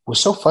was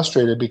so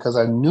frustrated because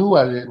I knew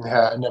I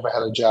never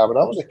had a job, and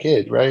I was a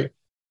kid, right?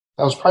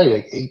 I was probably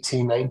like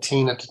 18,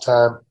 19 at the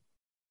time,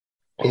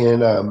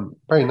 and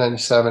probably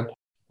 97.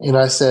 And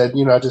I said,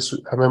 I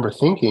remember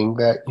thinking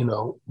that,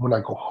 when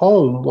I go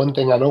home, one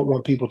thing I don't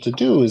want people to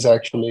do is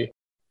actually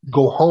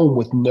go home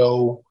with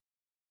no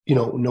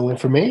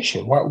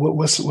information.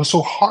 What's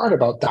so hard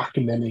about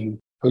documenting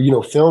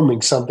or,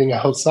 filming something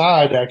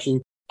outside,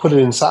 actually put it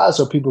inside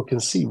so people can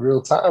see real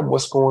time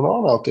what's going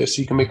on out there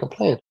so you can make a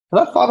plan. And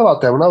I thought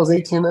about that when I was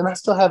 18, and I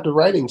still have the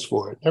writings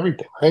for it,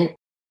 everything, right?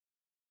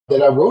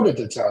 That I wrote at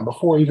the time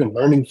before even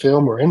learning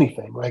film or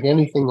anything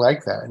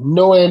like that.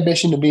 No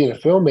ambition to be a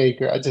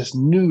filmmaker. I just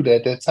knew that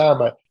at that time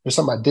there's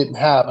something I didn't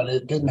have, and I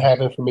didn't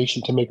have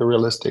information to make a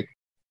realistic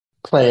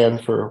plan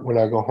for when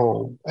I go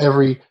home.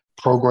 Every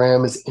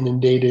program is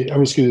antiquated,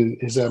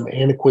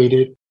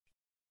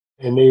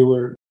 and they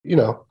were,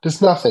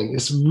 there's nothing.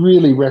 It's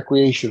really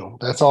recreational.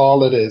 That's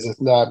all it is. It's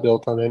not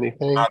built on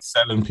anything. Not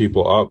setting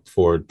people up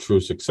for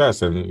true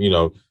success. And,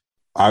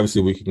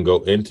 obviously we can go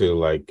into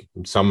like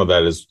some of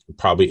that is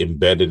probably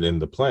embedded in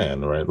the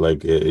plan, right?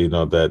 Like, and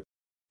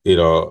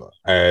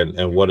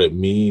what it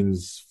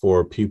means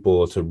for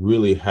people to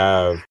really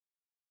have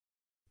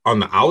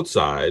on the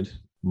outside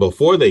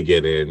before they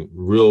get in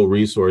real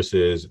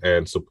resources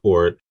and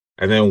support.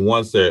 And then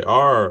once they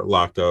are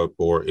locked up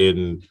or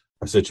in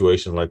a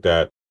situation like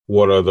that,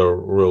 what are the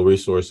real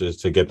resources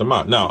to get them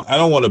out? Now, I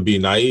don't want to be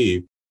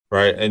naive,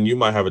 right? And you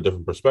might have a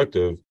different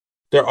perspective.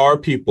 There are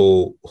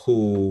people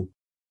who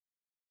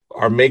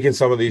are making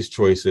some of these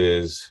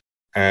choices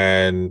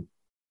and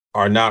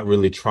are not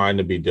really trying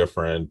to be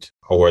different,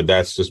 or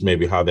that's just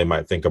maybe how they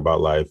might think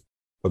about life.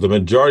 But the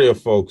majority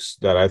of folks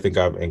that I think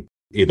I've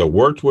either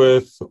worked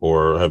with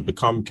or have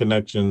become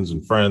connections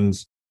and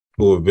friends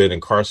who have been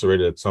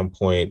incarcerated at some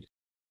point,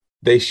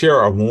 they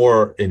share a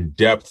more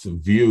in-depth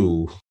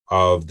view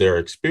of their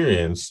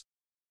experience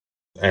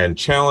and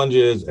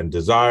challenges and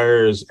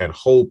desires and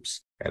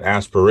hopes and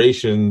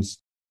aspirations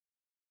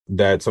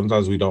that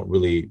sometimes we don't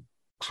really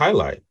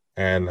highlight.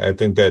 And I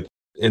think that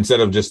instead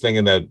of just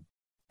thinking that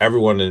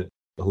everyone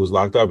who's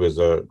locked up is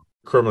a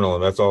criminal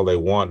and that's all they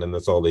want and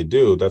that's all they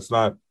do, that's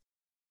not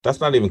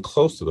even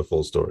close to the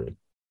full story.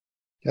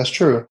 That's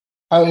true.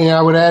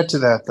 I would add to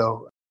that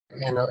though,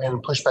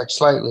 and push back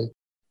slightly,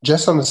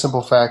 just on the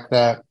simple fact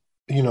that,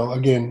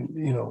 again,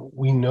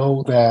 we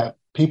know that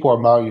people are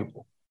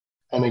malleable.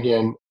 And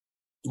again,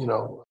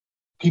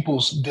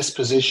 people's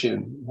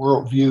disposition,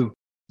 worldview,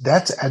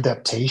 that's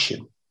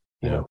adaptation,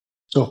 Yeah.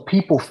 So if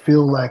people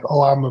feel like,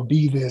 oh, I'm going to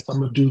be this, I'm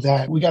going to do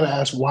that, we got to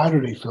ask, why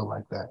do they feel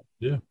like that?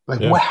 Yeah.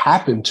 What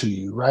happened to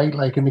you, right?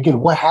 Like, and again,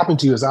 what happened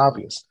to you is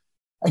obvious.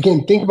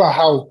 Again, think about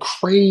how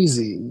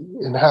crazy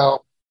and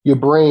how your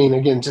brain,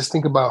 again, just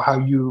think about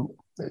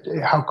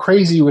how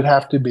crazy you would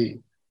have to be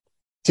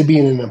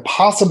in an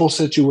impossible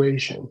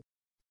situation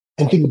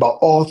and think about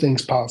all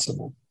things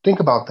possible. Think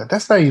about that.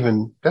 That's not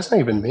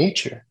even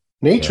nature.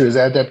 Nature is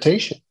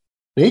adaptation.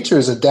 Nature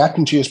is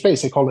adapting to your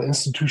space. They call it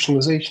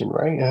institutionalization,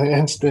 right? And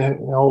hence the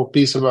whole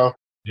piece about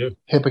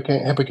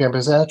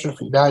hippocampus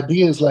atrophy. The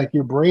idea is like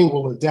your brain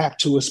will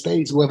adapt to a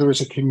space, whether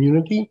it's a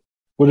community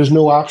where there's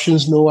no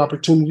options, no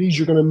opportunities.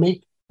 You're going to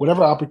make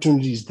whatever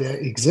opportunities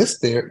that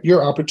exist there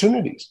your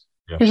opportunities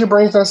because your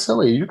brain's not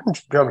silly. You can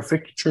try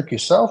to trick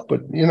yourself,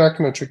 but you're not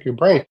going to trick your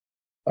brain.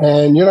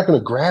 And you're not going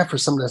to grab for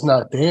something that's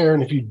not there.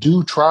 And if you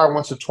do try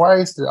once or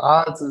twice, the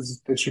odds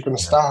is that you're going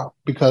to stop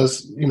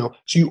because,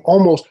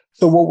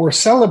 so what we're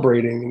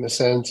celebrating in the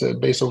sense,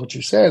 based on what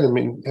you said, I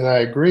mean, and I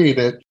agree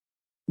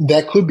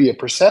that could be a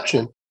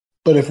perception.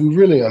 But if we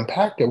really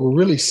unpack that, we're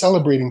really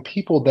celebrating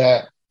people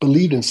that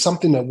believed in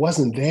something that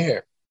wasn't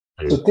there.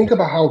 So think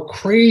about how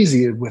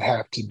crazy it would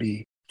have to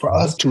be for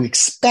us to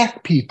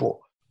expect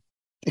people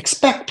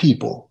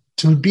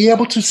to be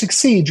able to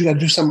succeed. You got to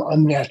do something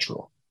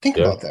unnatural. Think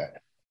about that.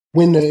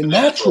 When the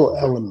natural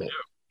element,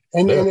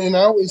 and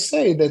I always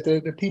say that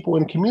the people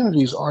in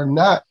communities are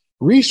not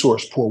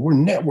resource poor, we're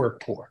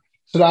network poor.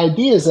 So the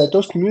idea is that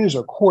those communities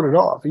are cordoned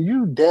off. If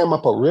you dam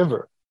up a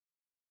river,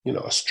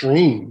 a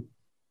stream,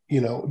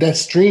 that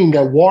stream,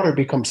 that water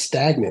becomes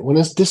stagnant. When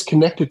it's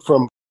disconnected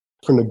from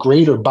the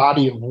greater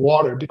body of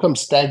water, it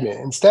becomes stagnant.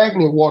 And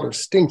stagnant water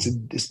stinks,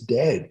 it's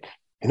dead.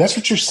 And that's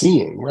what you're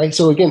seeing, right?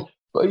 So again,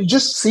 you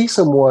just see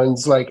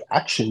someone's like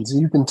actions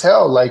and you can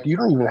tell, like, you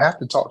don't even have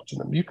to talk to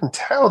them. You can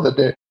tell that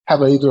they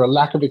have either a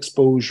lack of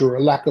exposure or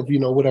a lack of,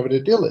 whatever the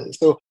deal is.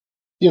 So,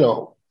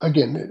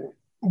 again,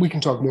 we can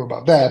talk more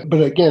about that.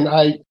 But again,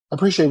 I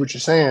appreciate what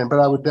you're saying, but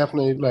I would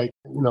definitely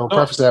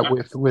preface that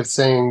with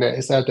saying that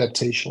it's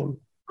adaptation.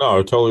 No,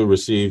 I totally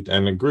received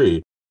and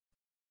agree.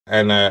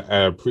 And I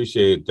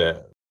appreciate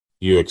that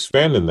you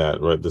expanded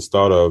that, right? This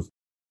thought of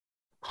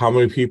how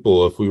many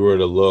people, if we were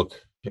to look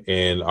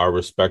in our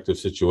respective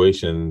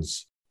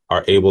situations,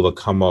 are able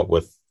to come up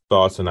with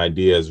thoughts and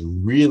ideas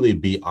really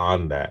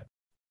beyond that,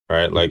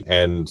 right? Like,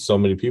 and so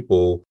many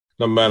people,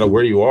 no matter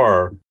where you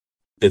are,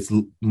 it's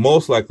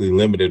most likely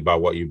limited by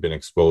what you've been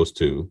exposed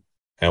to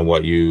and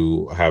what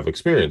you have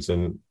experienced.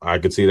 And I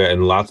could see that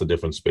in lots of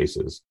different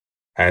spaces.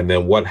 And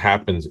then what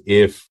happens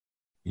if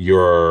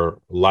your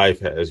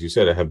life, as you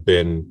said, it have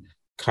been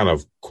kind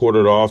of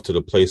quartered off to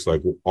the place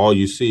like all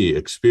you see,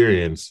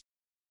 experience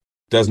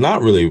does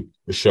not really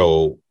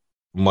show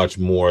much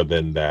more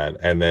than that.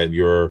 And that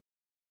your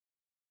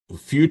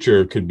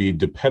future could be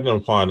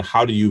dependent upon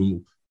how do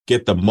you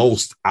get the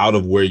most out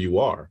of where you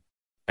are.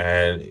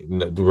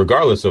 And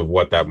regardless of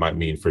what that might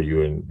mean for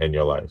you in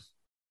your life.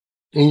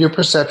 And your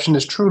perception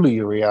is truly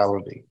your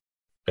reality.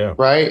 Yeah.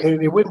 Right.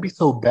 And it wouldn't be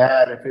so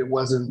bad if it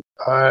wasn't,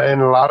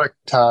 and a lot of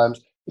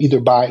times, either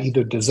by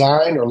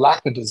design or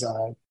lack of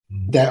design,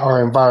 that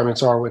our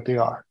environments are what they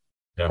are.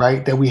 Yeah.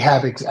 Right. That we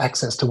have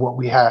access to what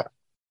we have.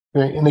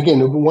 Right? And again,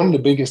 one of the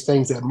biggest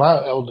things that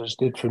my elders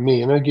did for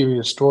me, and I'll give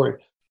you a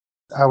story.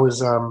 I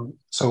was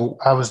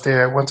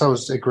there once I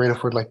was at Greater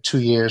for like 2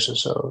 years or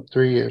so,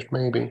 3 years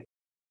maybe.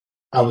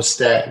 I was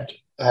stabbed.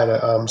 I had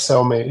a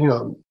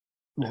cellmate,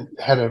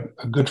 had a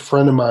good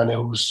friend of mine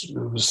who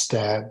was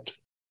stabbed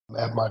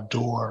at my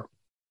door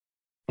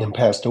and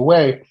passed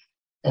away.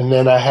 And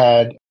then I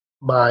had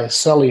my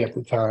cellie at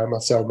the time, my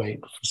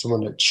cellmate,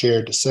 someone that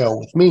shared the cell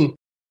with me,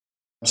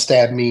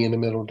 stabbed me in the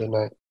middle of the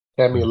night.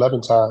 Stabbed me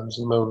 11 times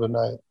in the middle of the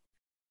night.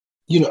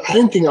 I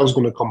didn't think I was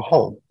going to come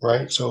home,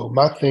 right? So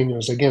my thing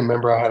was, again,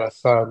 remember I had a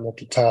son at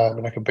the time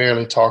and I could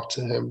barely talk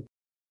to him.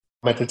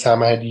 At the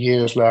time I had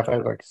years left. I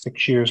had like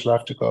 6 years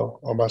left to go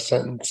on my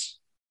sentence.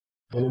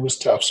 And it was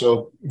tough.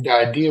 So the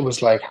idea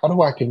was like, how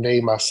do I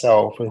convey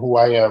myself and who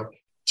I am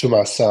to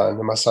my son?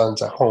 And my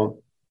son's at home.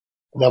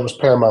 And that was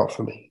paramount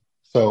for me.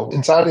 So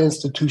inside the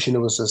institution, it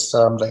was this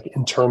like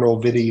internal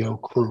video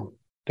crew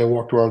that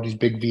walked around with these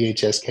big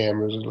VHS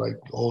cameras and like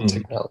old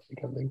technology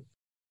kind of thing.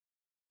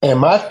 And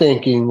my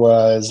thinking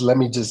was, let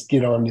me just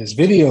get on this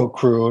video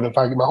crew. And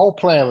my whole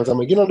plan was, I'm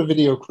going to get on the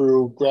video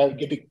crew,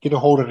 get a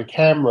hold of the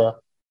camera,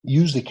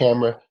 use the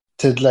camera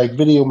to like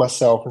video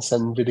myself and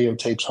send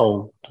videotapes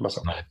home to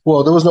myself.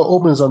 Well, there was no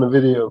openings on the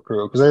video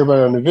crew because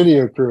everybody on the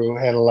video crew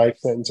had a life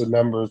sentence or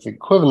numbers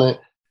equivalent.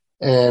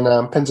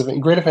 And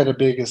Pennsylvania, Greater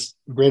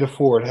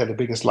Ford had the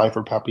biggest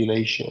lifer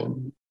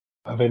population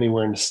of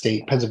anywhere in the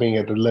state. Pennsylvania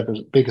had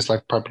the biggest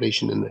life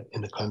population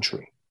in the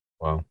country.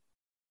 Wow.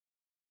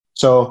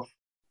 So,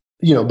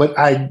 but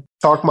I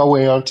talked my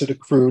way onto the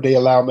crew. They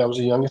allowed me, I was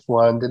the youngest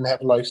one, didn't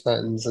have a life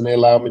sentence, and they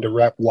allowed me to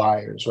rap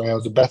wires, right? I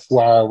was the best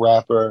wire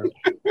rapper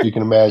you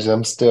can imagine.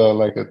 I'm still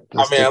like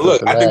I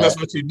think that's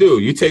what you do.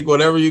 You take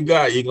whatever you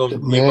got, you're gonna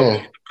be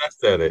the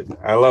best at it.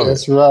 I love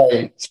That's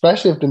right.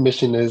 Especially if the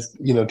mission is,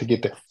 to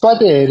get there. So I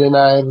did, and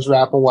I was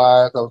rapping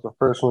wires. I was the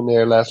first one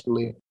there, last to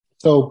leave.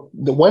 So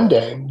the one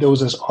day, there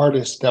was this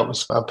artist that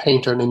was a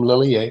painter named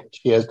Lilia.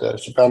 She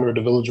founder of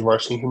the Village of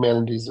Arts and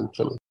Humanities in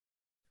Philly.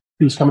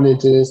 She was coming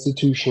into the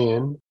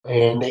institution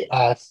and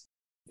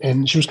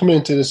she was coming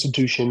into the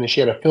institution and she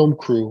had a film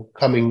crew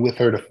coming with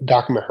her to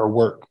document her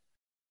work.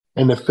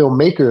 And the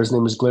filmmaker's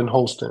name is Glenn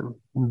Holston,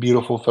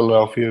 beautiful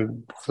Philadelphia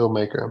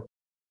filmmaker.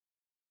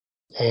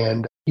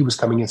 And he was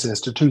coming into the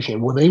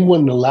institution. Well, they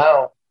wouldn't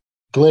allow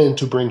Glenn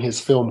to bring his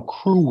film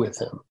crew with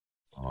him.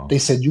 Oh. They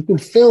said, you can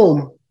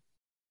film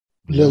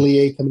Lily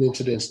A coming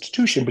into the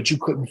institution, but you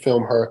couldn't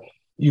film her.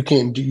 You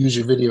can't use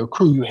your video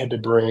crew. You had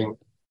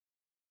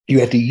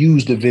to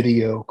use the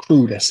video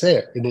crew that's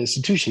there in the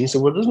institution. He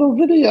said, well, there's no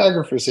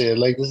videographers here.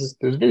 Like, there's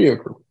video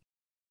crew.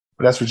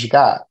 But that's what you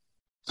got.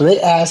 So they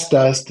asked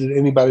us, did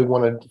anybody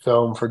want to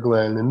film for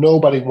Glenn? And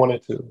nobody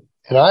wanted to.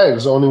 And I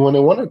was the only one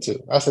that wanted to.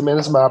 I said, man,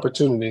 this is my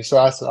opportunity. So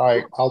I said, all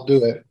right, I'll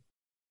do it.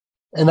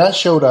 And I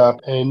showed up,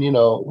 and,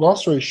 long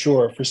story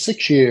short, for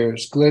 6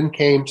 years, Glenn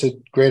came to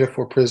Greater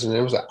Fort Prison.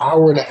 It was an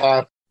hour and a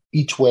half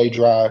each way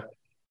drive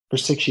for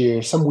 6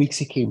 years. Some weeks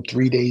he came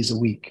 3 days a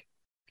week.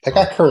 Like,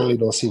 I currently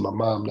don't see my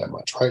mom that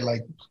much, right?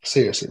 Like,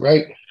 seriously,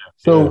 right?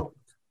 So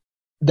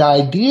the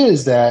idea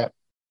is that,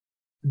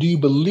 do you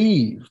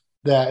believe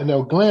that,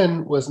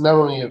 Glenn was not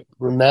only a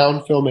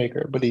renowned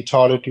filmmaker, but he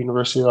taught at the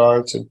University of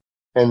Arts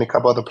and a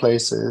couple other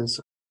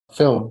places,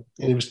 film.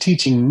 And he was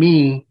teaching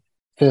me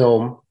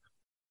film,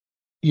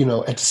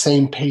 at the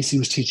same pace he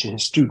was teaching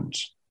his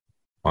students.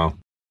 Wow.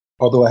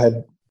 Although I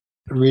had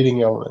reading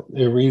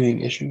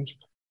issues.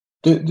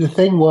 The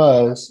thing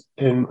was,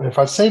 and if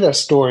I say that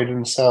story,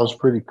 then it sounds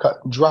pretty cut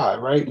and dry,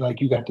 right?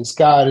 Like, you got this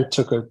guy that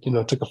took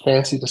a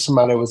fancy to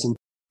somebody that was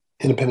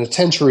in a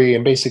penitentiary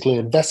and basically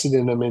invested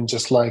in them, and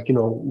just like,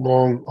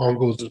 long on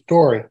goes the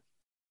story.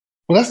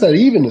 Well, that's not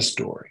even the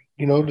story.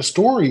 The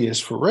story is,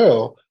 for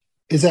real,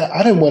 is that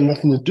I didn't want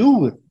nothing to do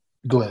with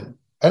Glenn.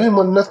 I didn't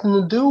want nothing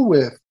to do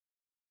with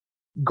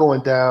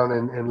going down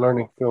and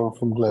learning film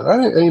from Glenn.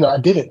 I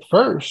did it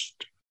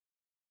first,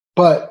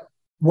 but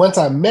once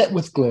I met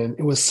with Glenn,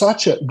 it was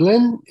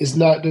Glenn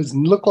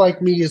doesn't look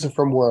like me, isn't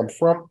from where I'm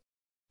from.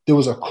 There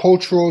was a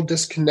cultural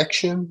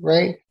disconnection,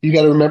 right? You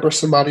got to remember,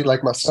 somebody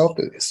like myself,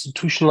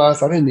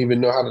 institutionalized. I didn't even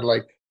know how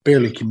to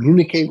barely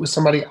communicate with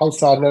somebody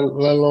outside, let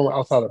alone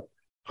outside of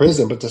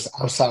prison, but just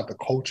outside the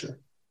culture.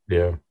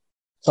 Yeah.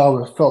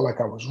 So I felt like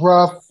I was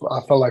rough.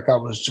 I felt like I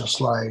was just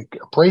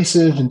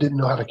abrasive and didn't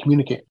know how to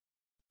communicate.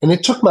 And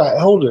it took my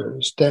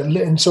elders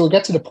and so it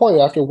got to the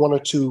point after one or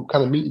two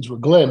kind of meetings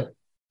with Glenn,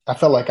 I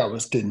felt like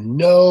didn't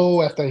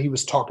know, after he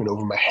was talking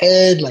over my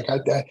head. Like,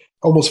 I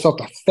almost felt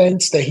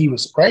offense that he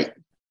was right.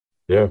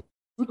 Yeah.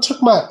 It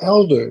took my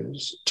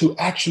elders to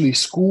actually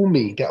school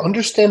me, to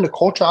understand the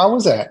culture I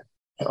was at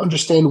and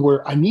understand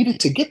where I needed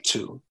to get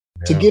to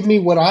give me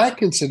what I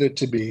considered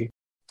to be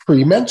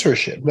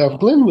pre-mentorship. Now,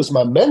 Glenn was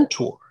my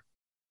mentor,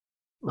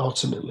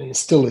 ultimately, and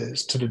still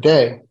is to the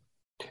day.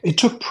 It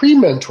took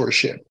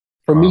pre-mentorship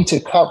for me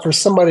for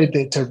somebody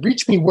to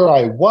reach me where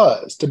I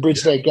was, to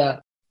bridge that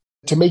gap,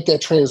 to make that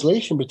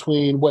translation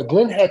between what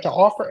Glenn had to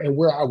offer and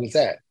where I was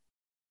at.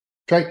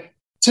 Right?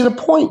 To the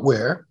point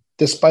where,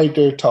 despite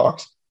their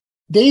talks,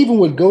 they even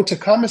would go to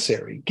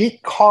commissary,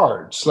 get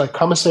cards, like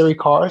commissary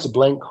cards,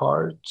 blank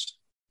cards.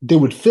 They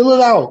would fill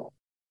it out.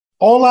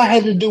 All I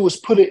had to do was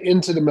put it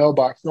into the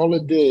mailbox, and all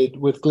it did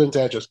with Glenn's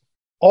address,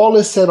 all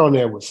it said on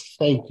there was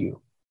thank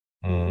you.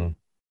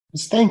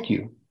 It's thank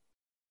you.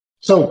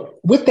 So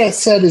with that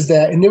said is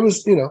that, and there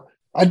was,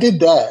 I did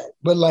that,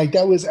 but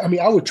that was,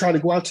 I would try to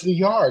go out to the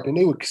yard and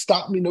they would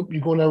stop me. Nope,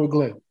 you're going out with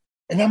Glenn.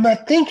 And I'm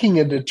not thinking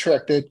of the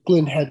trek that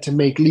Glenn had to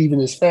make leaving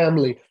his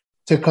family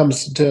to come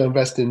to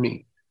invest in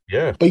me.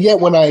 Yeah. But yet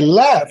when I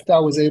left, I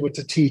was able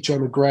to teach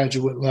on a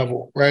graduate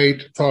level,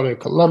 right? Taught at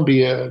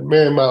Columbia,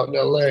 Marymount in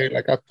LA.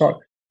 I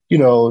taught,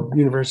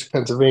 University of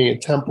Pennsylvania,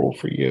 Temple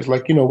for years,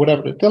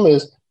 whatever the deal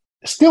is.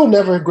 Still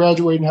never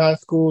graduated in high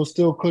school,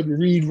 still couldn't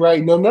read,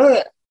 write, none of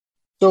that.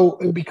 So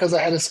because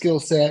I had a skill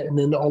set and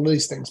then all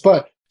these things.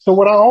 But so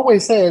what I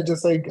always say,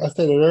 just like I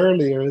said it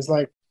earlier, is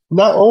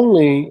not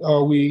only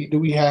do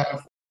we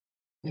have,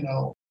 in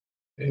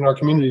our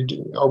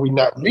community, are we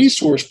not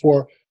resource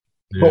poor,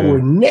 but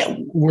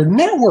we're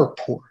network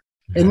poor.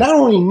 And not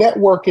only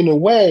network in a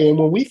way, and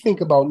when we think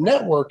about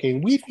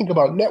networking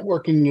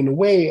in a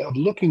way of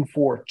looking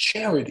for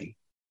charity.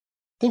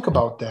 Think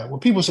about that. When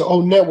people say,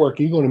 oh,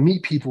 networking, you're going to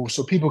meet people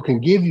so people can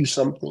give you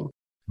something.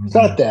 It's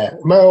not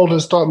that. My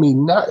elders taught me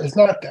it's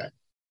not that.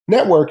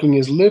 Networking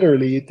is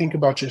literally, you think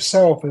about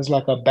yourself as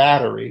like a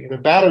battery, and a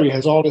battery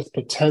has all this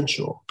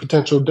potential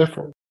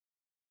difference.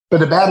 But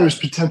the battery's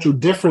potential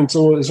difference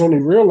is only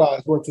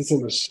realized once it's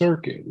in a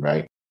circuit,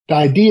 right? The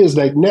idea is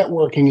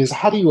networking is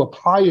how do you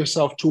apply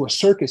yourself to a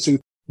circuit so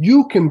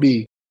you can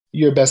be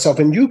your best self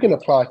and you can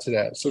apply to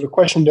that. So the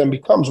question then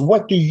becomes,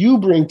 what do you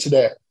bring to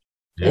that?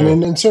 Yeah.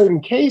 And in certain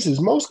cases,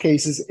 most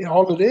cases,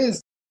 all it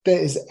is that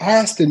is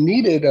asked and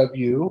needed of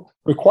you,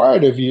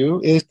 required of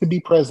you, is to be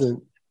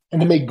present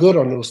and to make good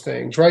on those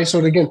things, right?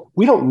 So again,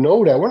 we don't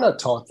know that. We're not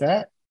taught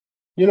that.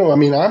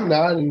 I'm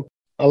not, and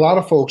a lot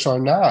of folks are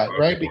not,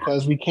 right?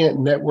 Because we can't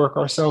network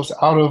ourselves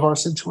out of our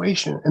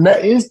situation. And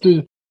that is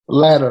the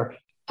ladder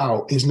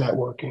out, is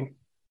networking.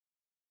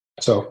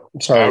 So,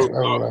 I'm sorry.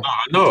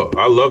 No,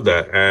 I love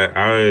that. And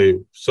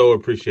I so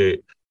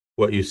appreciate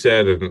what you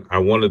said. And I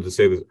wanted to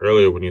say this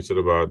earlier when you said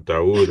about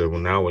Dawood,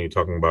 and now when you're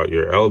talking about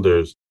your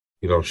elders,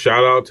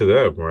 shout out to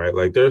them,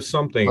 right? There's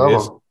something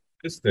it's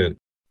consistent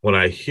when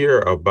I hear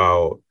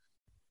about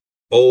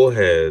old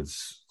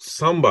heads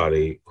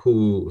somebody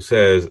who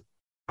says,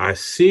 I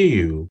see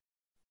you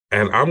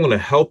and I'm going to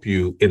help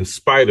you in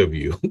spite of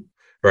you,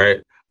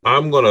 right?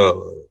 I'm going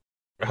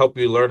to help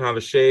you learn how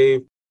to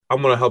shave.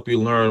 I'm going to help you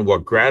learn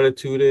what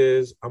gratitude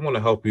is. I'm going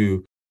to help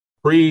you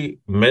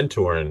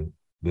pre-mentoring,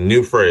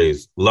 new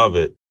phrase, love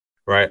it,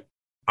 right?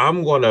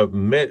 I'm going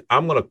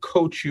to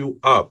coach you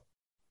up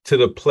to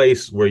the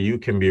place where you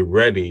can be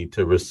ready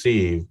to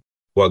receive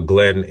what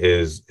Glenn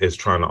is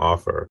trying to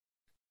offer.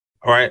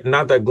 All right,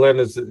 not that Glenn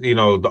is,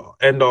 the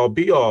end all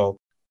be all,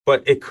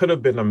 but it could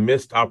have been a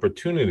missed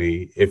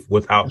opportunity if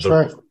without That's the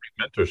right.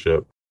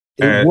 mentorship.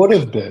 It And would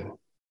have been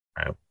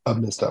right, a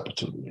missed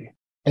opportunity.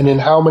 And then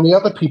how many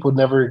other people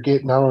never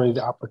get not only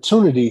the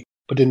opportunity,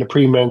 but then the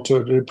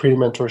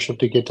pre-mentorship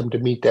to get them to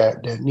meet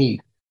that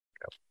need.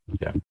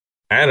 yeah.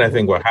 And I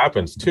think what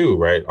happens too,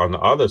 right, on the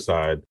other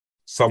side,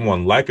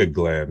 someone like a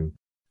Glenn,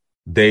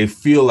 they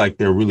feel like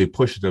they're really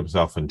pushing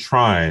themselves and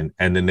trying,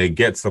 and then they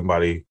get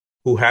somebody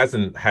who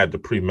hasn't had the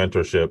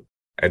pre-mentorship,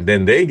 and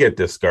then they get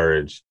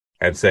discouraged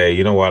and say,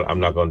 you know what, I'm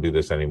not going to do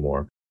this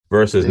anymore.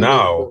 Versus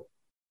now,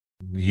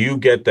 you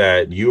get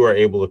that you are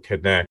able to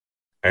connect,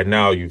 and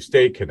now you've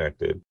stayed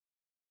connected.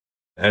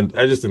 And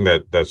I just think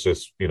that that's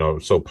just,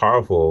 so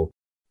powerful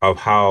of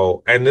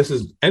how, and this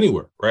is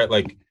anywhere, right?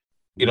 Like,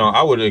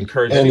 I would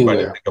encourage anybody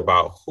to Anywhere. think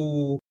about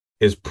who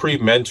is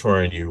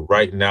pre-mentoring you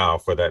right now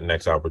for that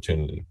next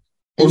opportunity.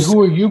 And Who's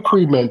who are you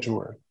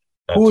pre-mentoring?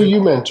 that Who are too? you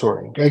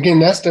mentoring? Again,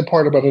 that's the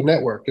part about a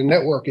network. The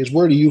network is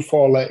where do you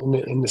fall at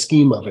in the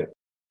scheme of it?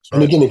 That's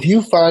And right. again, if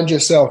you find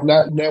yourself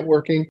not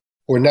networking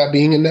or not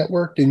being a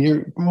network, then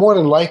you're more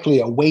than likely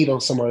a weight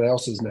on someone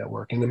else's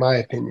network, in my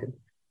opinion.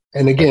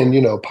 And again,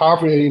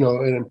 poverty,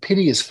 and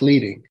pity is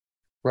fleeting,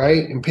 Yeah.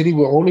 right? And pity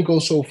will only go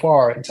so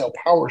far until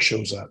power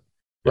shows up,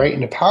 Yeah. right?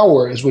 And the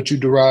power is what you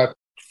derive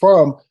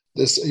from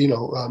this,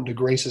 the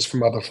graces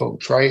from other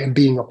folks, right? And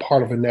being a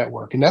part of a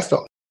network. And that's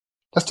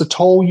the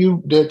toll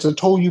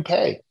you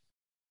pay.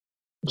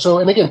 So,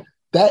 and again,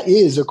 that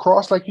is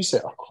across, like you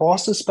said,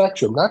 across the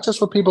spectrum, not just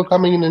for people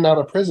coming in and out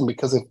of prison,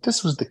 because if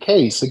this was the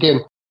case,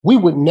 again, we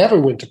would never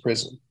went to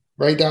prison,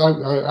 right?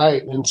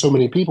 I and so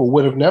many people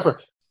would have never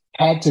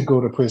had to go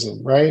to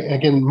prison, right?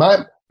 Again,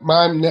 my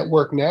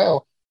network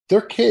now,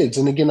 they're kids.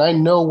 And again, I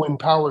know when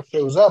power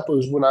shows up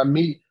is when I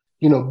meet,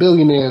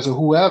 billionaires or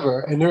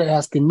whoever, and they're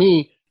asking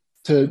me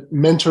to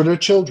mentor their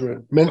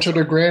children, mentor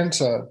their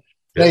grandson.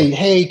 Yeah.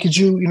 Hey, could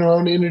you, I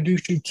want to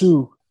introduce you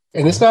to,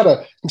 and it's not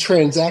a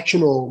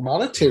transactional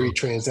monetary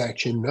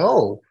transaction.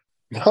 No,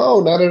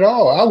 not at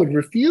all. I would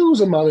refuse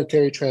a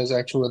monetary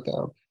transaction with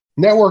them.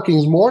 Networking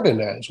is more than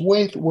that.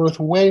 It's worth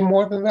way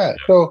more than that.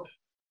 So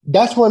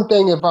that's one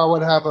thing. If I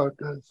would have a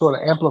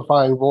sort of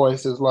amplifying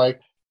voice, is like,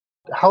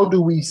 how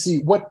do we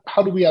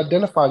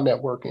identify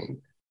networking?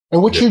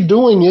 And what Yeah. you're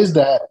doing is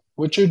that.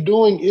 What you're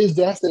doing is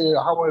that's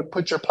how I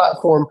put your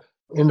platform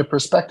into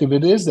perspective.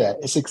 It is that.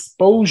 It's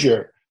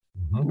exposure,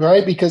 Mhm.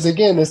 right? Because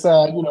again, it's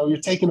you're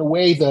taking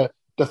away the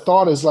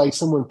thought is like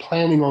someone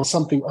planning on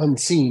something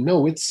unseen.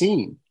 No, it's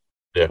seen,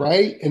 Yeah.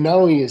 right? And not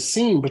only is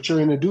seen, but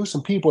you're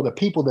introducing people to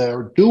people that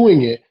are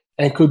doing it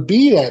and could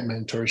be that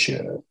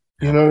mentorship. You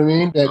Yeah. know what I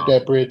mean?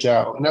 That bridge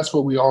out, and that's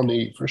what we all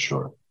need for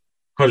sure.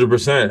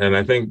 100%. And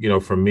I think,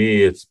 for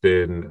me, it's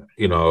been,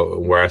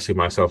 where I see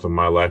myself in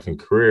my life and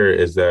career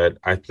is that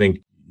I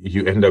think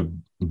you end up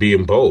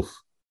being both,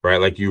 right?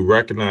 Like you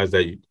recognize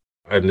that,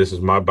 and this is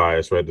my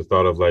bias, right? The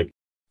thought of like,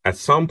 at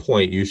some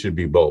point, you should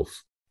be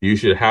both. You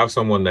should have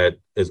someone that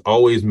is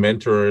always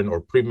mentoring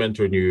or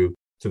pre-mentoring you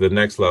to the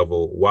next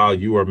level while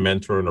you are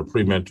mentoring or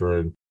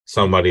pre-mentoring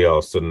somebody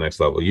else to the next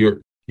level.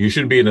 You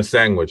should be in a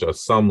sandwich at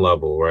some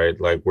level, right?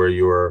 Like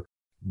where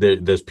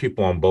there's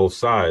people on both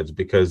sides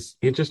because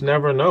you just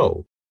never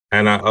know.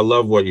 And I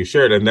love what you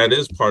shared. And that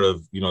is part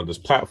of, this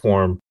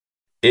platform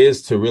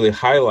is to really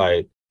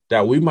highlight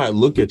that we might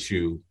look at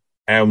you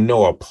and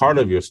know a part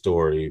of your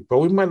story, but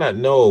we might not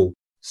know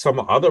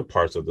some other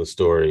parts of the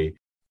story.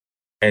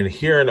 And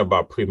hearing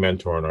about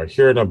pre-mentoring or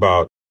hearing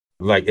about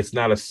like, it's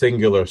not a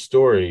singular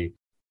story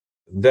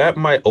that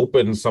might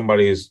open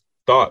somebody's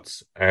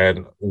thoughts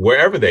and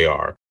wherever they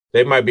are,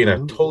 they might be in a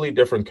totally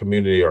different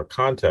community or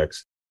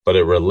context, but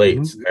it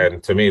relates.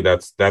 And to me,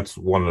 that's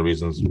one of the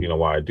reasons,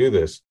 why I do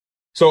this.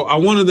 So I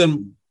want to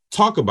then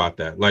talk about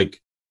that. Like,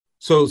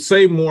 so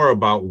say more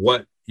about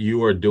what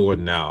you are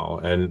doing now.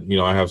 And,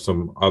 I have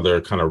some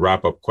other kind of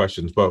wrap up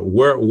questions, but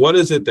what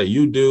is it that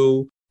you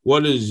do?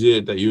 What is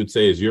it that you would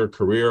say is your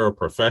career or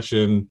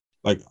profession?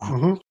 Like,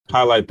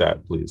 highlight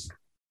that, please.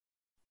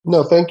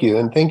 No, thank you,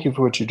 and thank you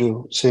for what you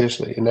do.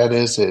 Seriously, and that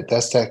is it.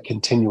 That's that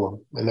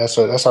continuum, and that's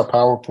our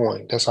power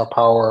point. That's our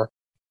power.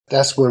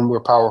 That's when we're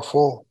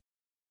powerful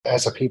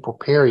as a people.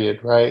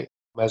 Period. Right?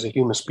 As a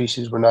human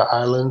species, we're not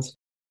islands.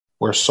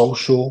 We're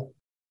social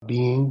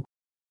beings.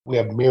 We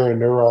have mirror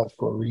neurons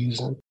for a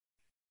reason.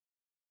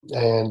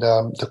 And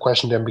the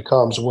question then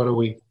becomes, what are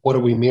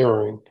we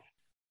mirroring?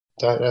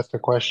 That's the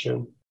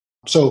question.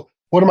 So,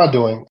 what am I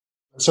doing?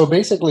 So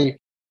basically,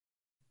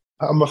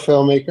 I'm a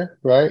filmmaker,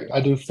 right?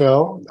 I do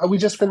film. We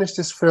just finished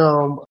this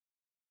film.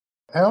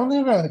 I don't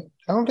know,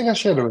 I don't think I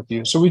shared it with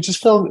you. So we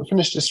just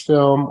finished this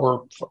film,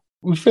 or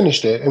we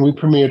finished it, and we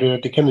premiered it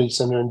at the Kennedy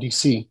Center in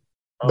DC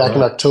All back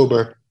in right.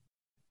 October.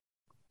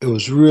 It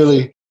was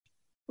really,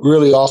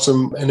 really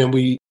awesome. And then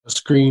we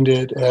screened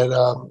it at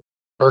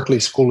Berkeley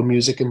School of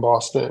Music in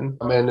Boston.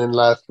 And then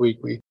last week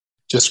we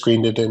just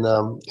screened it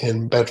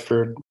in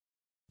Bedford,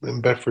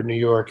 New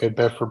York, at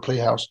Bedford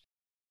Playhouse.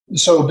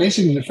 So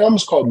basically, the film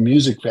is called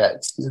Music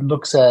Vets. It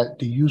looks at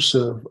the use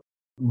of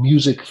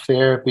music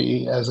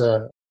therapy as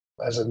a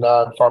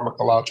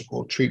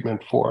non-pharmacological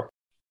treatment for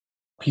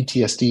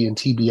PTSD and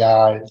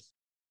TBI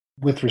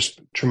with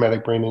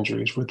traumatic brain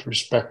injuries with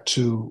respect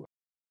to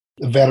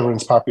the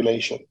veterans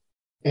population,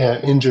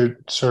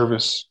 injured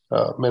service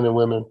men and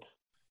women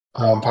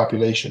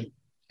population.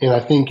 And I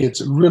think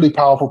it's a really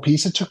powerful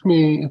piece. It took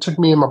me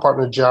and my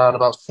partner John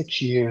about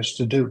 6 years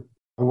to do.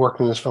 We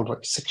worked on this film for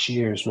like 6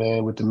 years,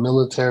 man, with the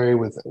military,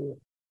 with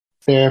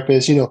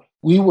therapists.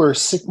 We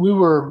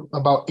were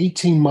about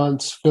 18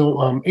 months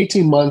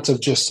 18 months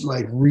of just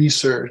like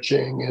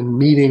researching and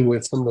meeting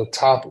with some of the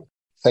top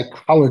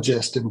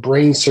psychologists and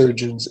brain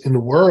surgeons in the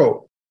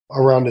world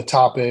around the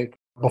topic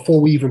before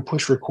we even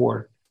push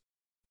record.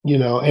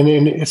 And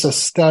then it's a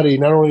study.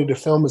 Not only the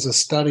film is a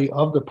study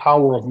of the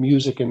power of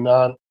music and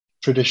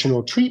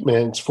non-traditional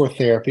treatments for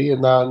therapy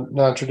and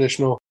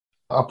non-traditional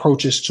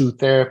approaches to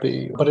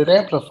therapy, but it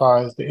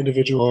amplifies the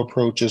individual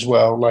approach as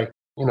well.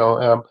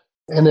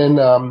 And then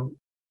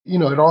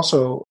it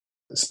also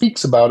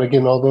speaks about,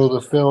 again, although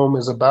the film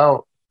is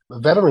about the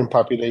veteran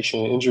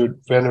population, injured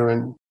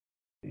veteran,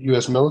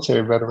 U.S.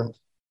 military veterans,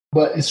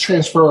 but it's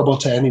transferable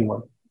to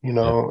anyone.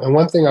 And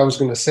one thing I was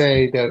going to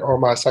say that on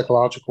my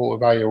psychological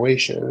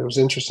evaluation, it was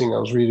interesting. I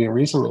was reading it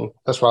recently.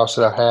 That's why I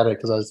said I had it,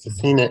 because I was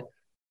seen it.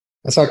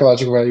 A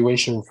psychological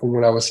evaluation from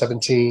when I was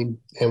 17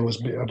 and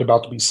was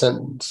about to be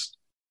sentenced.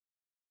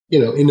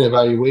 In the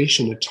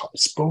evaluation, it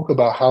spoke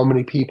about how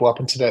many people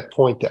up until that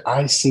point that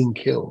I seen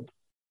killed.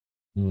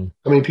 How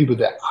many people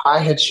that I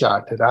had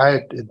shot, that I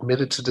had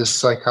admitted to this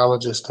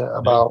psychologist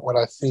about what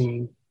I've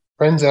seen,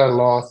 friends that I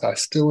lost, I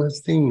still have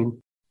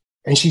seen.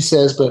 And she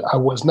says, but I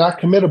was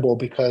not committable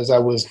because I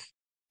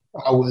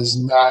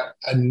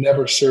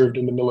never served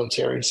in the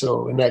military.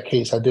 So in that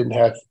case, I didn't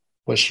have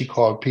what she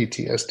called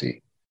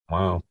PTSD.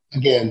 Wow.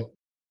 Again,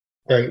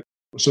 right.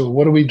 So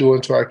what are we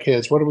doing to our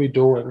kids? What are we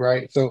doing?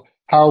 Right. So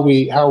how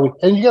we,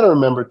 and you got to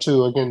remember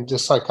too, again,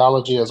 just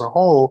psychology as a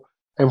whole.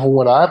 And from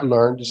what I've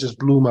learned, it just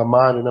blew my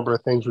mind. A number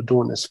of things we're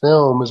doing this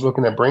film is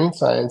looking at brain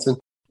science. And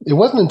it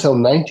wasn't until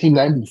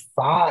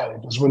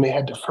 1995 was when they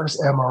had the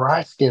first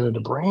MRI scan of the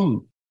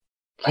brain.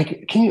 Like,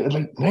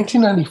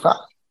 1995?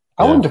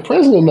 I went to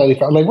prison in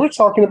 95. Like, we're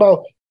talking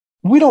about,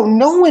 we don't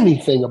know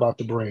anything about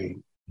the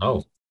brain.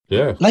 Oh,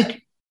 yeah.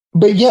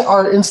 But yet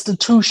our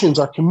institutions,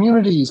 our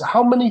communities,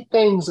 how many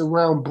things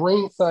around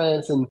brain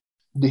science and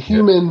the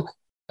human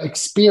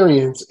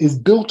experience is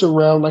built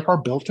around like our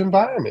built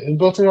environment and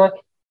built in our,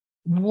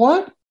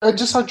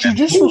 just our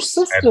judicial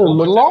system,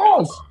 the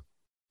laws.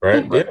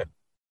 Right, yeah.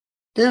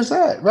 There's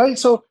that, right?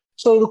 So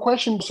the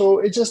question,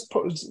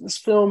 this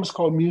film is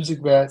called Music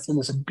Vets, and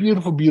it's a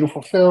beautiful,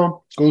 beautiful film.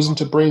 It goes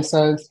into brain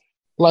science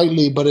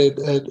lightly, but it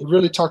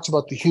really talks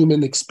about the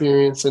human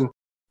experience and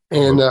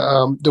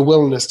the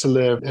willingness to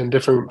live and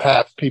different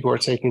paths people are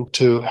taking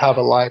to have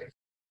a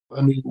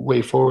new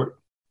way forward.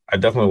 I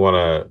definitely want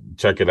to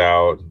check it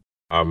out.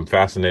 I'm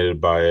fascinated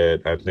by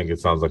it. I think it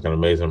sounds like an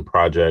amazing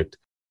project.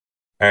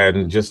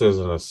 And just as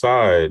an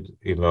aside,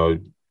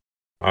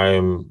 I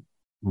am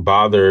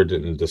bothered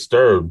and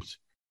disturbed,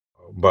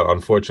 but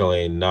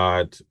unfortunately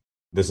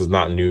this is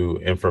not new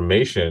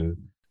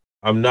information.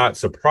 I'm not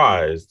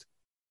surprised.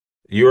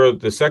 You're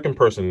the second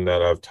person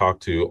that I've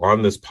talked to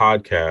on this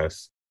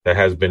podcast that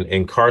has been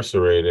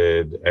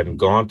incarcerated and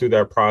gone through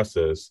that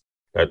process,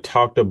 that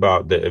talked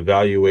about the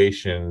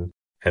evaluation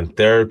and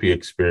therapy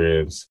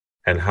experience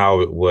and how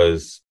it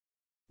was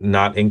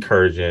not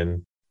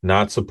encouraging,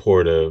 not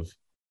supportive,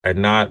 and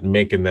not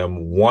making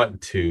them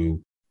want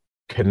to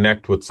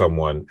connect with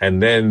someone. And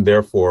then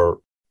therefore,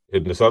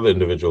 this other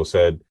individual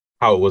said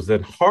how it was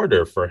then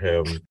harder for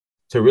him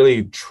to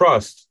really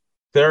trust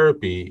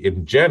therapy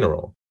in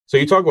general. So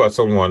you talk about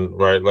someone,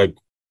 right? Like,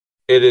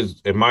 it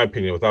is, in my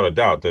opinion, without a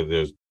doubt, that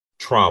there's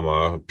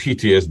trauma,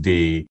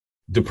 PTSD,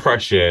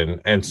 depression,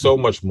 and so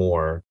much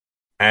more.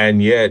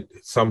 And yet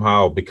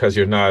somehow, because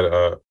you're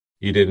not,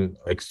 you didn't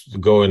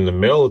go in the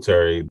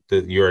military,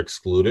 that you're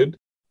excluded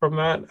from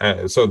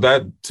that. So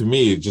that, to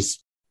me,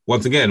 just,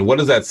 once again, what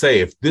does that say?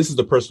 If this is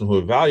the person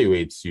who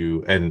evaluates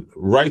you and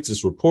writes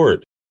this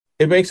report,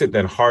 it makes it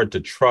then hard to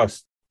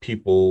trust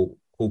people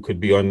who could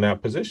be in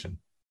that position.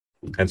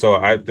 And so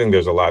I think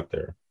there's a lot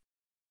there.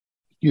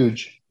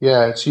 Huge.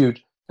 Yeah, it's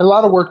huge. And a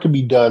lot of work can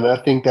be done.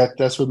 I think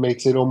that's what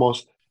makes it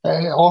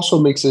also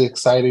makes it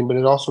exciting, but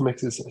it also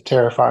makes it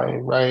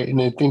terrifying, right? And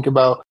then think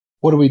about,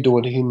 what are we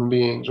doing to human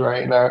beings,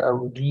 right? And I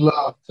would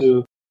love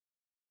to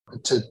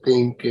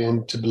think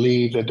and to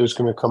believe that there's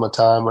going to come a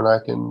time when I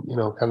can,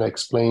 kind of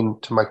explain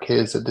to my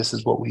kids that this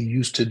is what we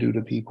used to do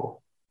to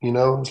people.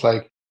 It's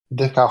like,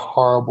 think how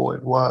horrible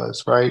it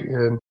was, right?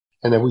 And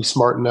then we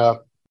smarten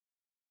up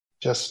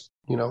just,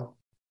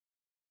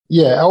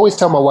 yeah, I always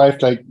tell my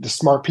wife, like, the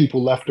smart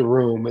people left the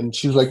room. And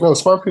she was like, no,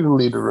 smart people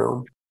leave the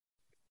room.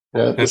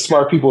 The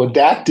smart people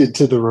adapted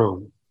to the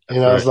room. And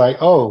That's I was right.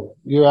 like, oh,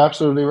 you're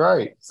absolutely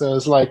right. So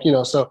it's like,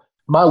 so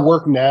my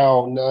work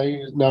now,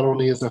 not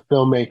only as a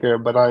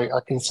filmmaker, but I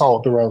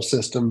consult around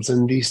systems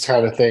and these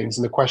kind of things.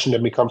 And the question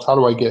then becomes, how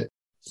do I get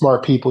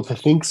smart people to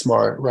think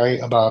smart,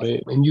 right, about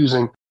it, and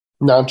using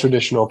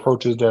non-traditional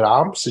approaches that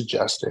I'm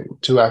suggesting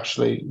to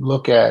actually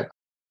look at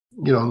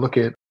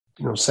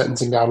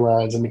sentencing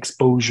guidelines and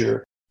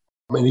exposure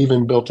and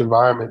even built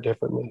environment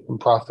differently and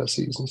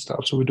processes and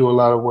stuff. So we do a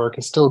lot of work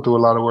and still do a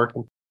lot of work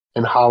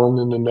in Holland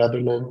and the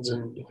Netherlands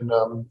and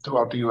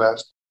throughout the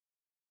US.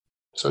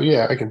 So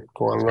yeah, I can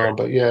go on That's and great. on,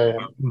 but yeah.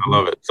 I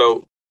love it.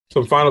 So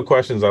some final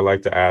questions I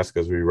like to ask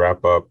as we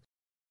wrap up.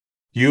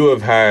 You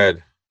have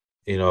had,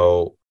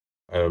 an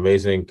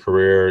amazing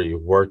career.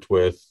 You've worked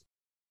with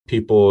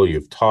people,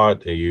 you've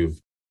taught, and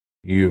you've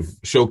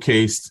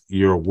showcased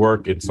your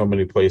work in so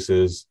many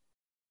places.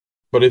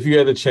 But if you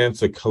had a chance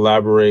to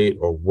collaborate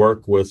or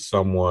work with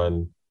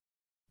someone,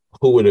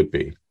 who would it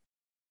be?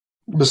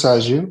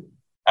 Besides you?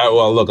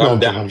 Well, look, No, I'm I'm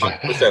down joking,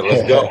 I'm joking. 100%.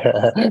 Let's go.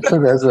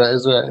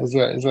 That's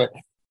right, that's right.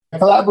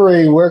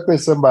 Collaborate, work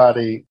with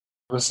somebody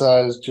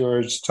besides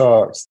George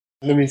Talks.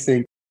 Let me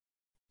think.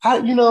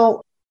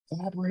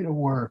 Collaborate or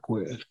work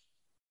with?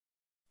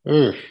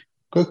 Ugh,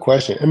 good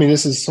question. I mean,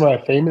 this is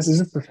somebody famous. Is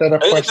this the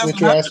setup It question doesn't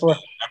that you have asked to be. for?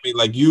 I mean,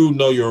 like,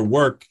 your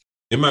work.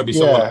 It might be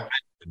someone Yeah, I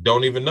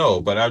don't even know,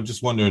 but I'm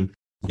just wondering,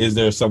 is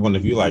there someone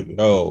if you like,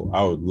 oh,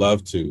 I would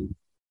love to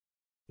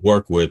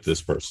work with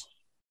this person?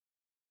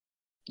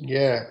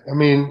 yeah. I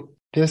mean,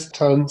 there's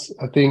tons.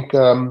 I think,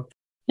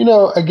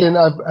 again,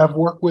 I've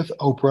worked with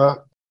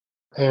Oprah,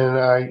 and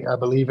I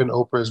believe in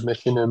Oprah's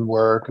mission and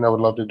work, and I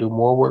would love to do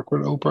more work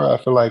with Oprah.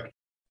 I feel like,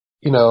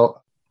 you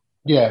know,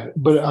 yeah.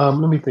 But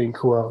let me think.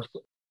 Who else?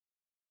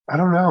 I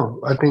don't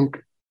know. I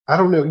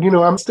don't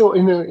know. I'm still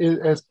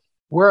as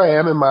where I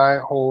am in my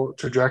whole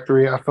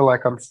trajectory. I feel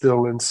like I'm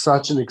still in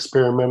such an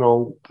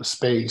experimental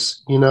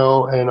space, and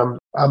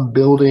I'm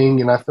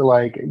building, and I feel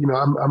like,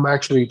 I'm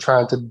actually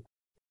trying to,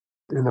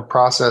 in the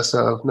process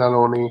of not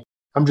only,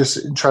 I'm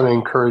just trying to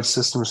encourage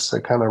systems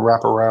to kind of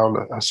wrap around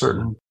a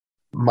certain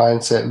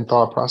mindset and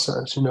thought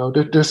process.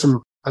 There's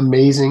some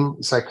amazing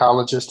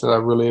psychologists that I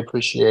really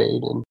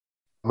appreciate, and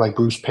like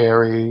Bruce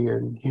Perry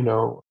and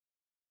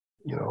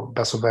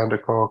Bessel van der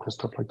Kolk and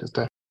stuff like this.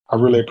 That I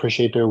really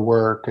appreciate their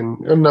work, and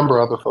a number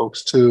of other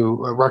folks too.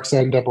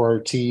 Roxanne Deborah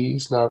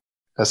Ortiz, not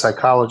a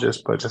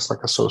psychologist, but just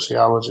like a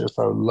sociologist.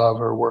 I love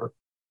her work.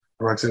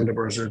 Roxanne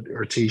Deborah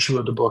Ortiz, she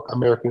wrote the book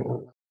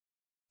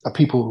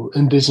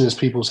Indigenous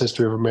People's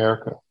History of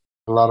America.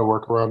 A lot of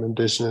work around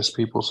Indigenous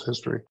people's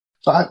history.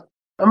 So I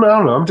don't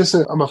know.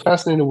 I'm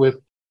fascinated with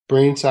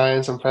brain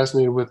science. I'm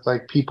fascinated with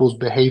like people's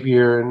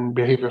behavior and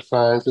behavior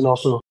science, and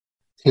also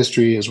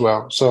history as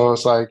well. So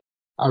it's like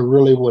I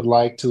really would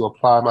like to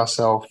apply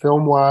myself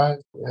film wise,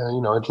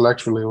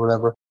 intellectually or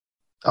whatever,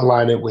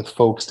 align it with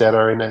folks that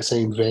are in that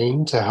same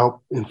vein to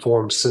help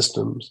inform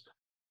systems,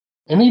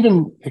 and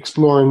even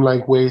exploring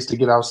like ways to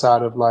get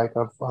outside of like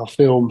a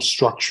film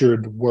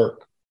structured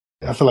work.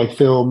 I feel like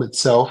film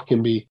itself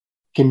can be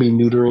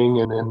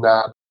neutering and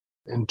not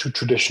and too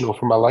traditional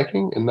for my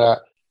liking and not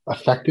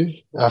effective.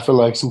 I feel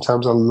like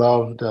sometimes I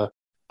love the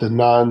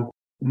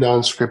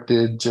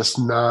non-scripted, just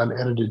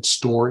non-edited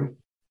story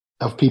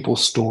of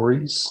people's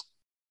stories.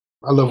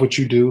 I love what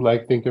you do,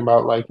 like thinking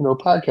about like,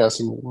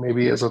 podcasting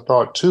maybe as a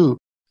thought too,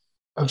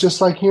 of just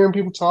like hearing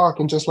people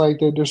talk and just like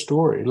their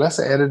story. Less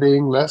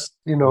editing, less,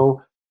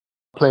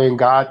 playing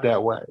God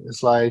that way.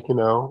 It's like,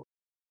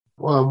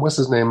 what's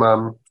his name?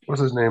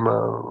 What's his name?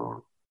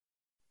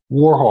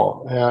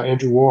 Warhol.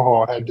 Andrew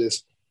Warhol had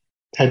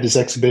this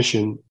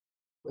exhibition,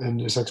 and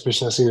this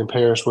exhibition I seen in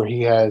Paris where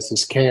he had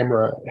this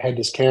camera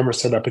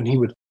set up, and he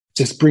would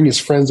just bring his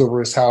friends over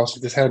his house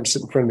and just have them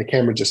sit in front of the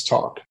camera and just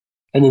talk.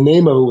 And the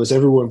name of it was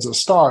Everyone's a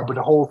Star, but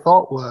the whole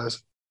thought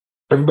was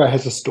everybody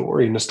has a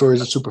story, and the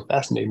stories are super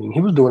fascinating.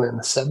 He was doing it in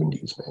the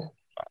 70s, man.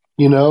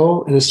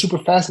 And it's super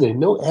fascinating.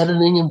 No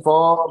editing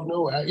involved.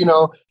 No, you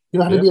don't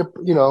have to Yeah,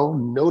 be a,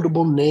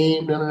 notable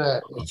name. None of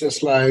that. It's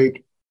just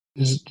like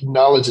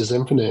knowledge is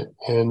infinite,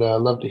 and I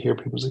love to hear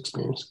people's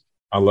experience.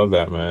 I love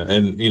that, man.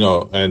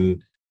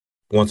 And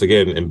once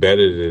again,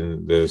 embedded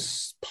in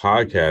this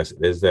podcast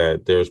is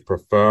that there's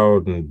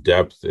profound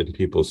depth in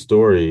people's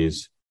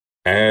stories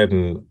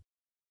and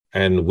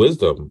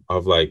wisdom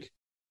of like,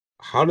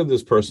 how did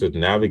this person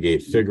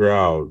navigate, figure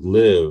out,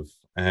 live?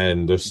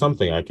 And there's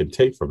something I can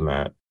take from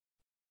that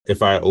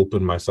if I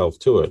open myself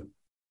to it.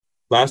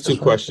 Last two That's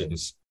right.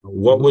 questions.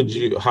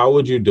 How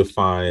would you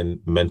define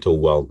mental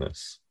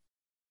wellness?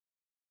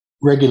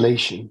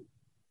 Regulation,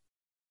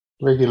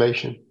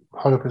 regulation,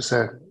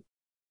 100%.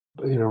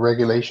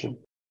 Regulation.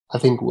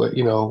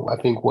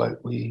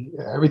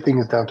 Everything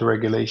is down to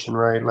regulation,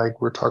 right?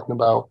 Like we're talking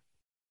about,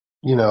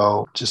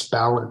 just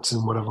balance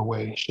in whatever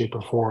way, shape,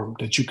 or form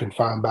that you can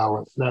find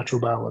balance,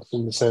 natural balance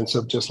in the sense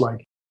of just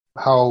like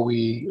how are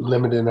we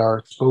limiting our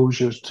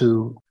exposures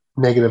to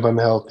negative,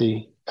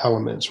 unhealthy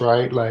elements,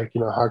 right? Like,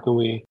 how can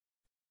we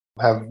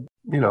have,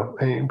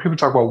 and people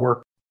talk about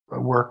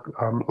work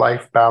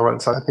life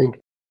balance. I think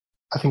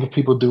if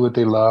people do what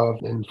they love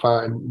and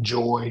find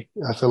joy,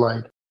 I feel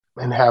like,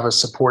 and have a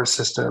support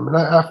system, and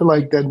I feel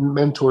like that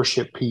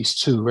mentorship piece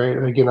too, right?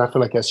 And again, I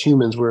feel like as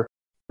humans, we're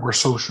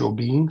social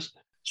beings.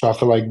 So I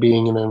feel like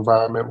being in an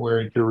environment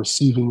where you're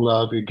receiving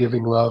love, you're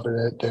giving love,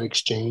 and that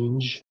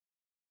exchange,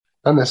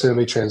 not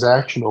necessarily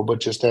transactional, but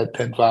just that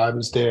vibe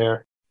is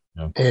there.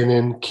 Yeah. And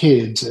then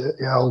kids,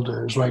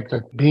 elders, like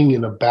being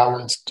in a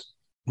balanced,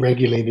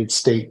 regulated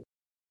state,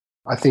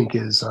 I think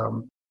is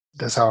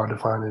that's how I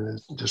define it,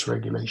 as just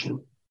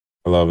regulation.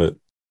 I love it.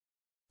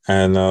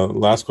 And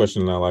last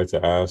question I like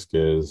to ask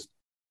is,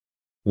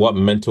 what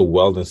mental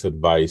wellness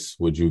advice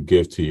would you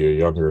give to your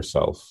younger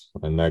self?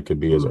 And that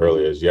could be as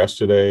early as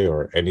yesterday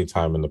or any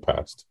time in the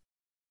past.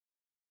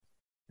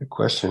 Good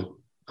question.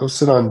 Go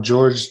sit on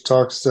George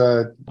Talks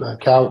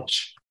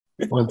couch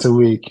once a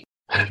week.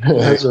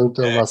 That's what I'm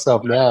telling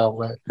myself now.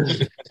 But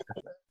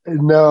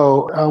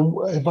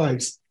no,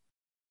 advice.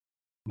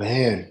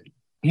 Man,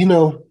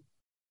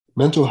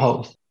 mental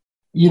health.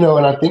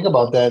 And I think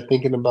about that,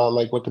 thinking about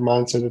like what the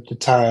mindset at the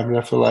time. And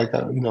I feel like,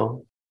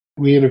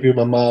 we interviewed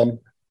my mom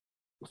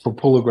for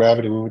Pull of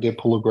Gravity when we did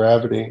Pull of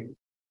Gravity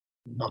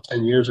about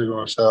 10 years ago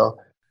or so.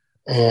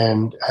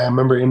 And I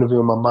remember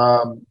interviewing my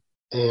mom,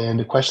 and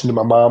the question to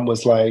my mom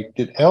was like,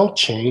 did L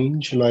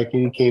change? Like,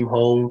 when he came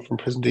home from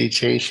prison, did he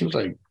change? She was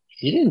like,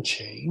 he didn't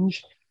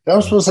change. And I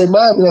was supposed to say,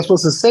 Mom, you're not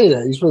supposed to say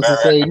that. You're supposed to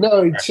say,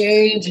 no, he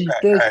changed. He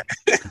did.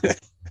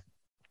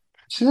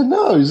 She said,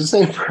 no, he's the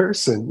same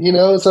person,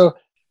 So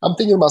I'm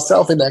thinking of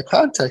myself in that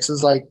context.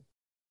 It's like,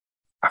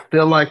 I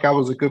feel like I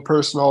was a good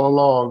person all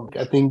along.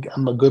 I think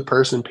I'm a good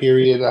person,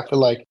 period. I feel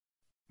like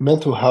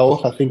mental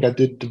health, I think I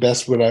did the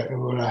best what I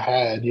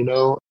had,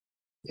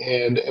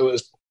 and it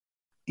was,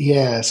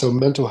 yeah. So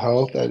mental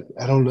health,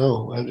 I don't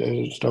know. I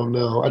just don't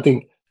know. I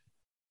think,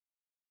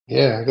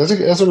 yeah,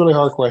 that's a really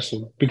hard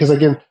question, because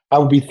again, I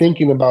would be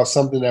thinking about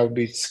something that would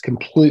be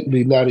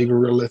completely not even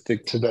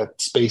realistic to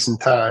that space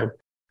and time.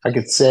 I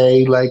could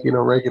say like,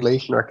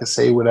 regulation, or I could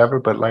say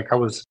whatever, but like I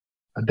was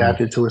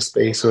adapted to a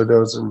space, so it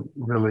wasn't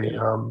really.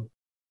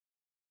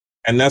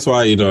 And that's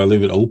why, I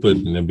leave it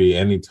open and it be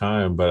any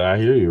time, but I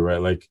hear you,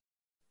 right? Like,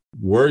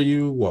 what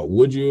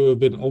would you have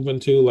been open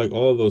to? Like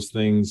all of those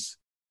things,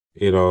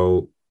 we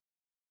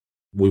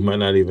might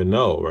not even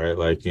know, right?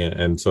 Like,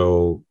 and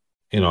so,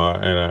 and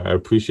I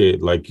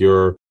appreciate like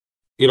your,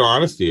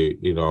 honesty,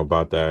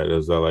 about that,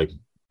 is that like,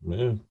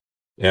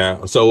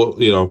 yeah.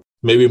 So,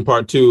 maybe in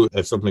part two,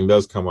 if something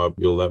does come up,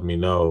 you'll let me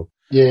know.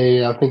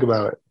 Yeah, I'll think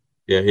about it.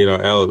 Yeah,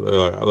 Al,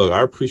 look,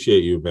 I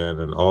appreciate you, man,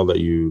 and all that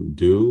you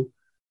do.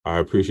 I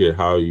appreciate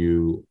how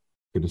you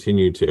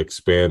continue to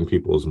expand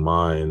people's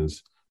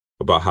minds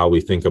about how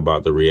we think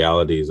about the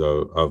realities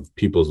of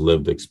people's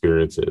lived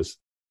experiences,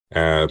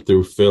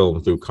 through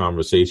film, through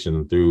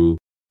conversation, through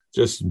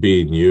just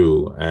being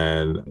you.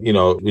 And,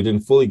 we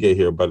didn't fully get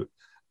here, but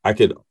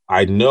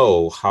I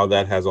know how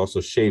that has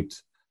also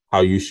shaped how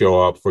you show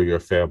up for your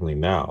family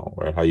now,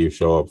 right? How you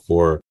show up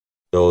for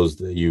those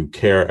that you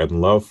care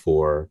and love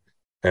for.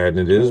 And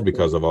it is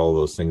because of all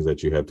those things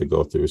that you had to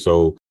go through.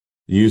 So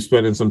you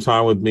spending some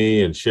time with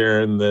me and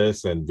sharing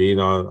this and being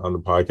on the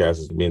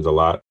podcast, it means a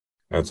lot.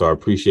 And so I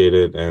appreciate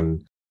it.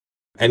 And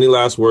any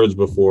last words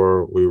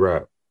before we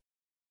wrap?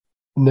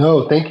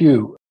 No, thank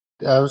you.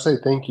 I would say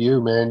thank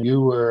you, man.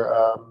 You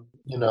were,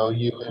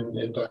 you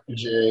and Dr.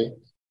 J,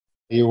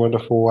 your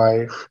wonderful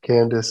wife,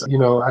 Candace,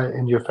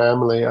 and your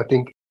family. I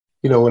think,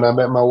 when I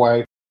met my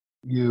wife,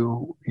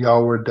 y'all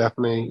were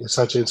definitely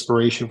such an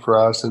inspiration for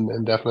us.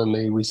 And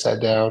definitely we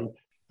sat down,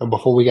 and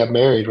before we got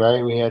married,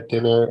 right, we had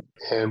dinner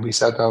and we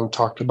sat down and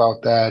talked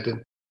about that.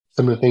 And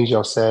some of the things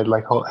y'all said,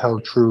 like,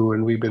 held true.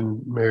 And we've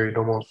been married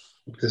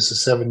this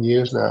is 7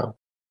 years now.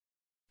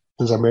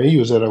 Since I married you,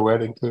 was at our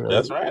wedding too. Right?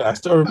 That's right. I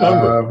still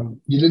remember.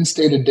 You didn't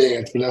stay to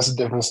dance, but that's a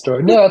different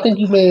story. No, I think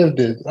you may have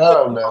did. I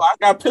don't know. I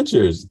got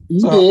pictures.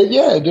 You did,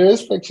 yeah. There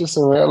is pictures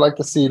somewhere. I'd like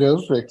to see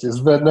those pictures,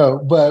 but no.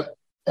 But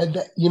I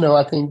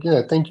think,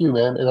 yeah. Thank you,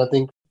 man. And I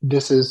think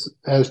this is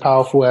as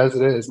powerful as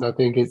it is, and I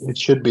think it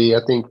should be. I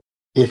think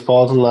it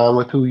falls in line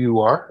with who you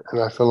are,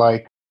 and I feel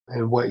like,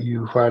 and what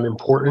you find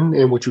important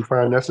and what you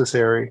find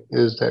necessary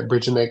is that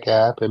bridging that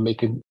gap and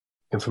making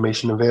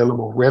information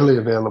available, readily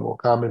available,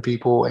 common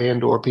people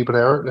or people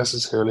that aren't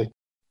necessarily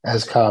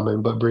as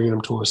common, but bringing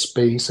them to a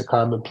space, a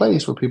common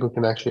place where people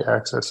can actually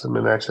access them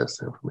and access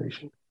the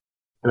information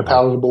in a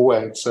palatable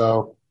way.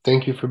 So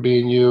thank you for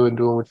being you and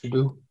doing what you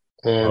do.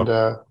 And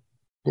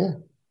yeah,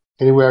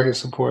 any way I can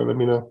support, let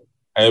me know.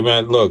 Hey,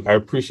 man, look, I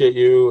appreciate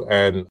you.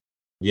 And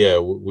yeah,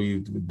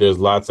 there's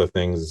lots of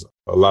things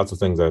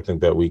I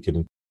think that we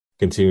can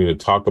continue to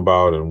talk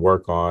about and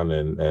work on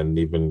and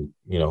even,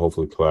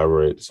 hopefully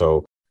collaborate.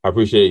 So I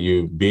appreciate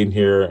you being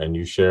here and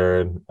you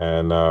sharing,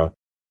 and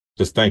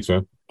just thanks,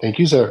 man. Thank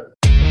you, sir.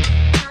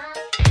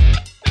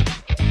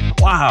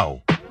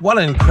 Wow. What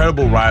an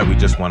incredible ride we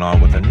just went on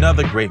with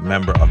another great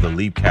member of the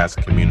Leapcast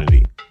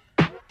community.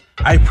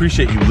 I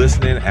appreciate you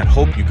listening and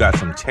hope you got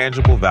some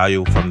tangible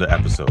value from the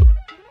episode.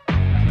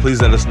 Please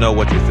let us know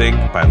what you think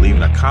by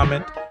leaving a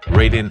comment,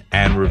 rating,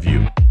 and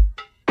review.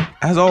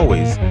 As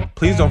always,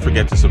 please don't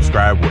forget to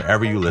subscribe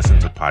wherever you listen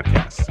to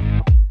podcasts.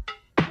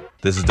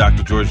 This is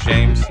Dr. George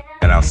James,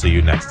 and I'll see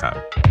you next time.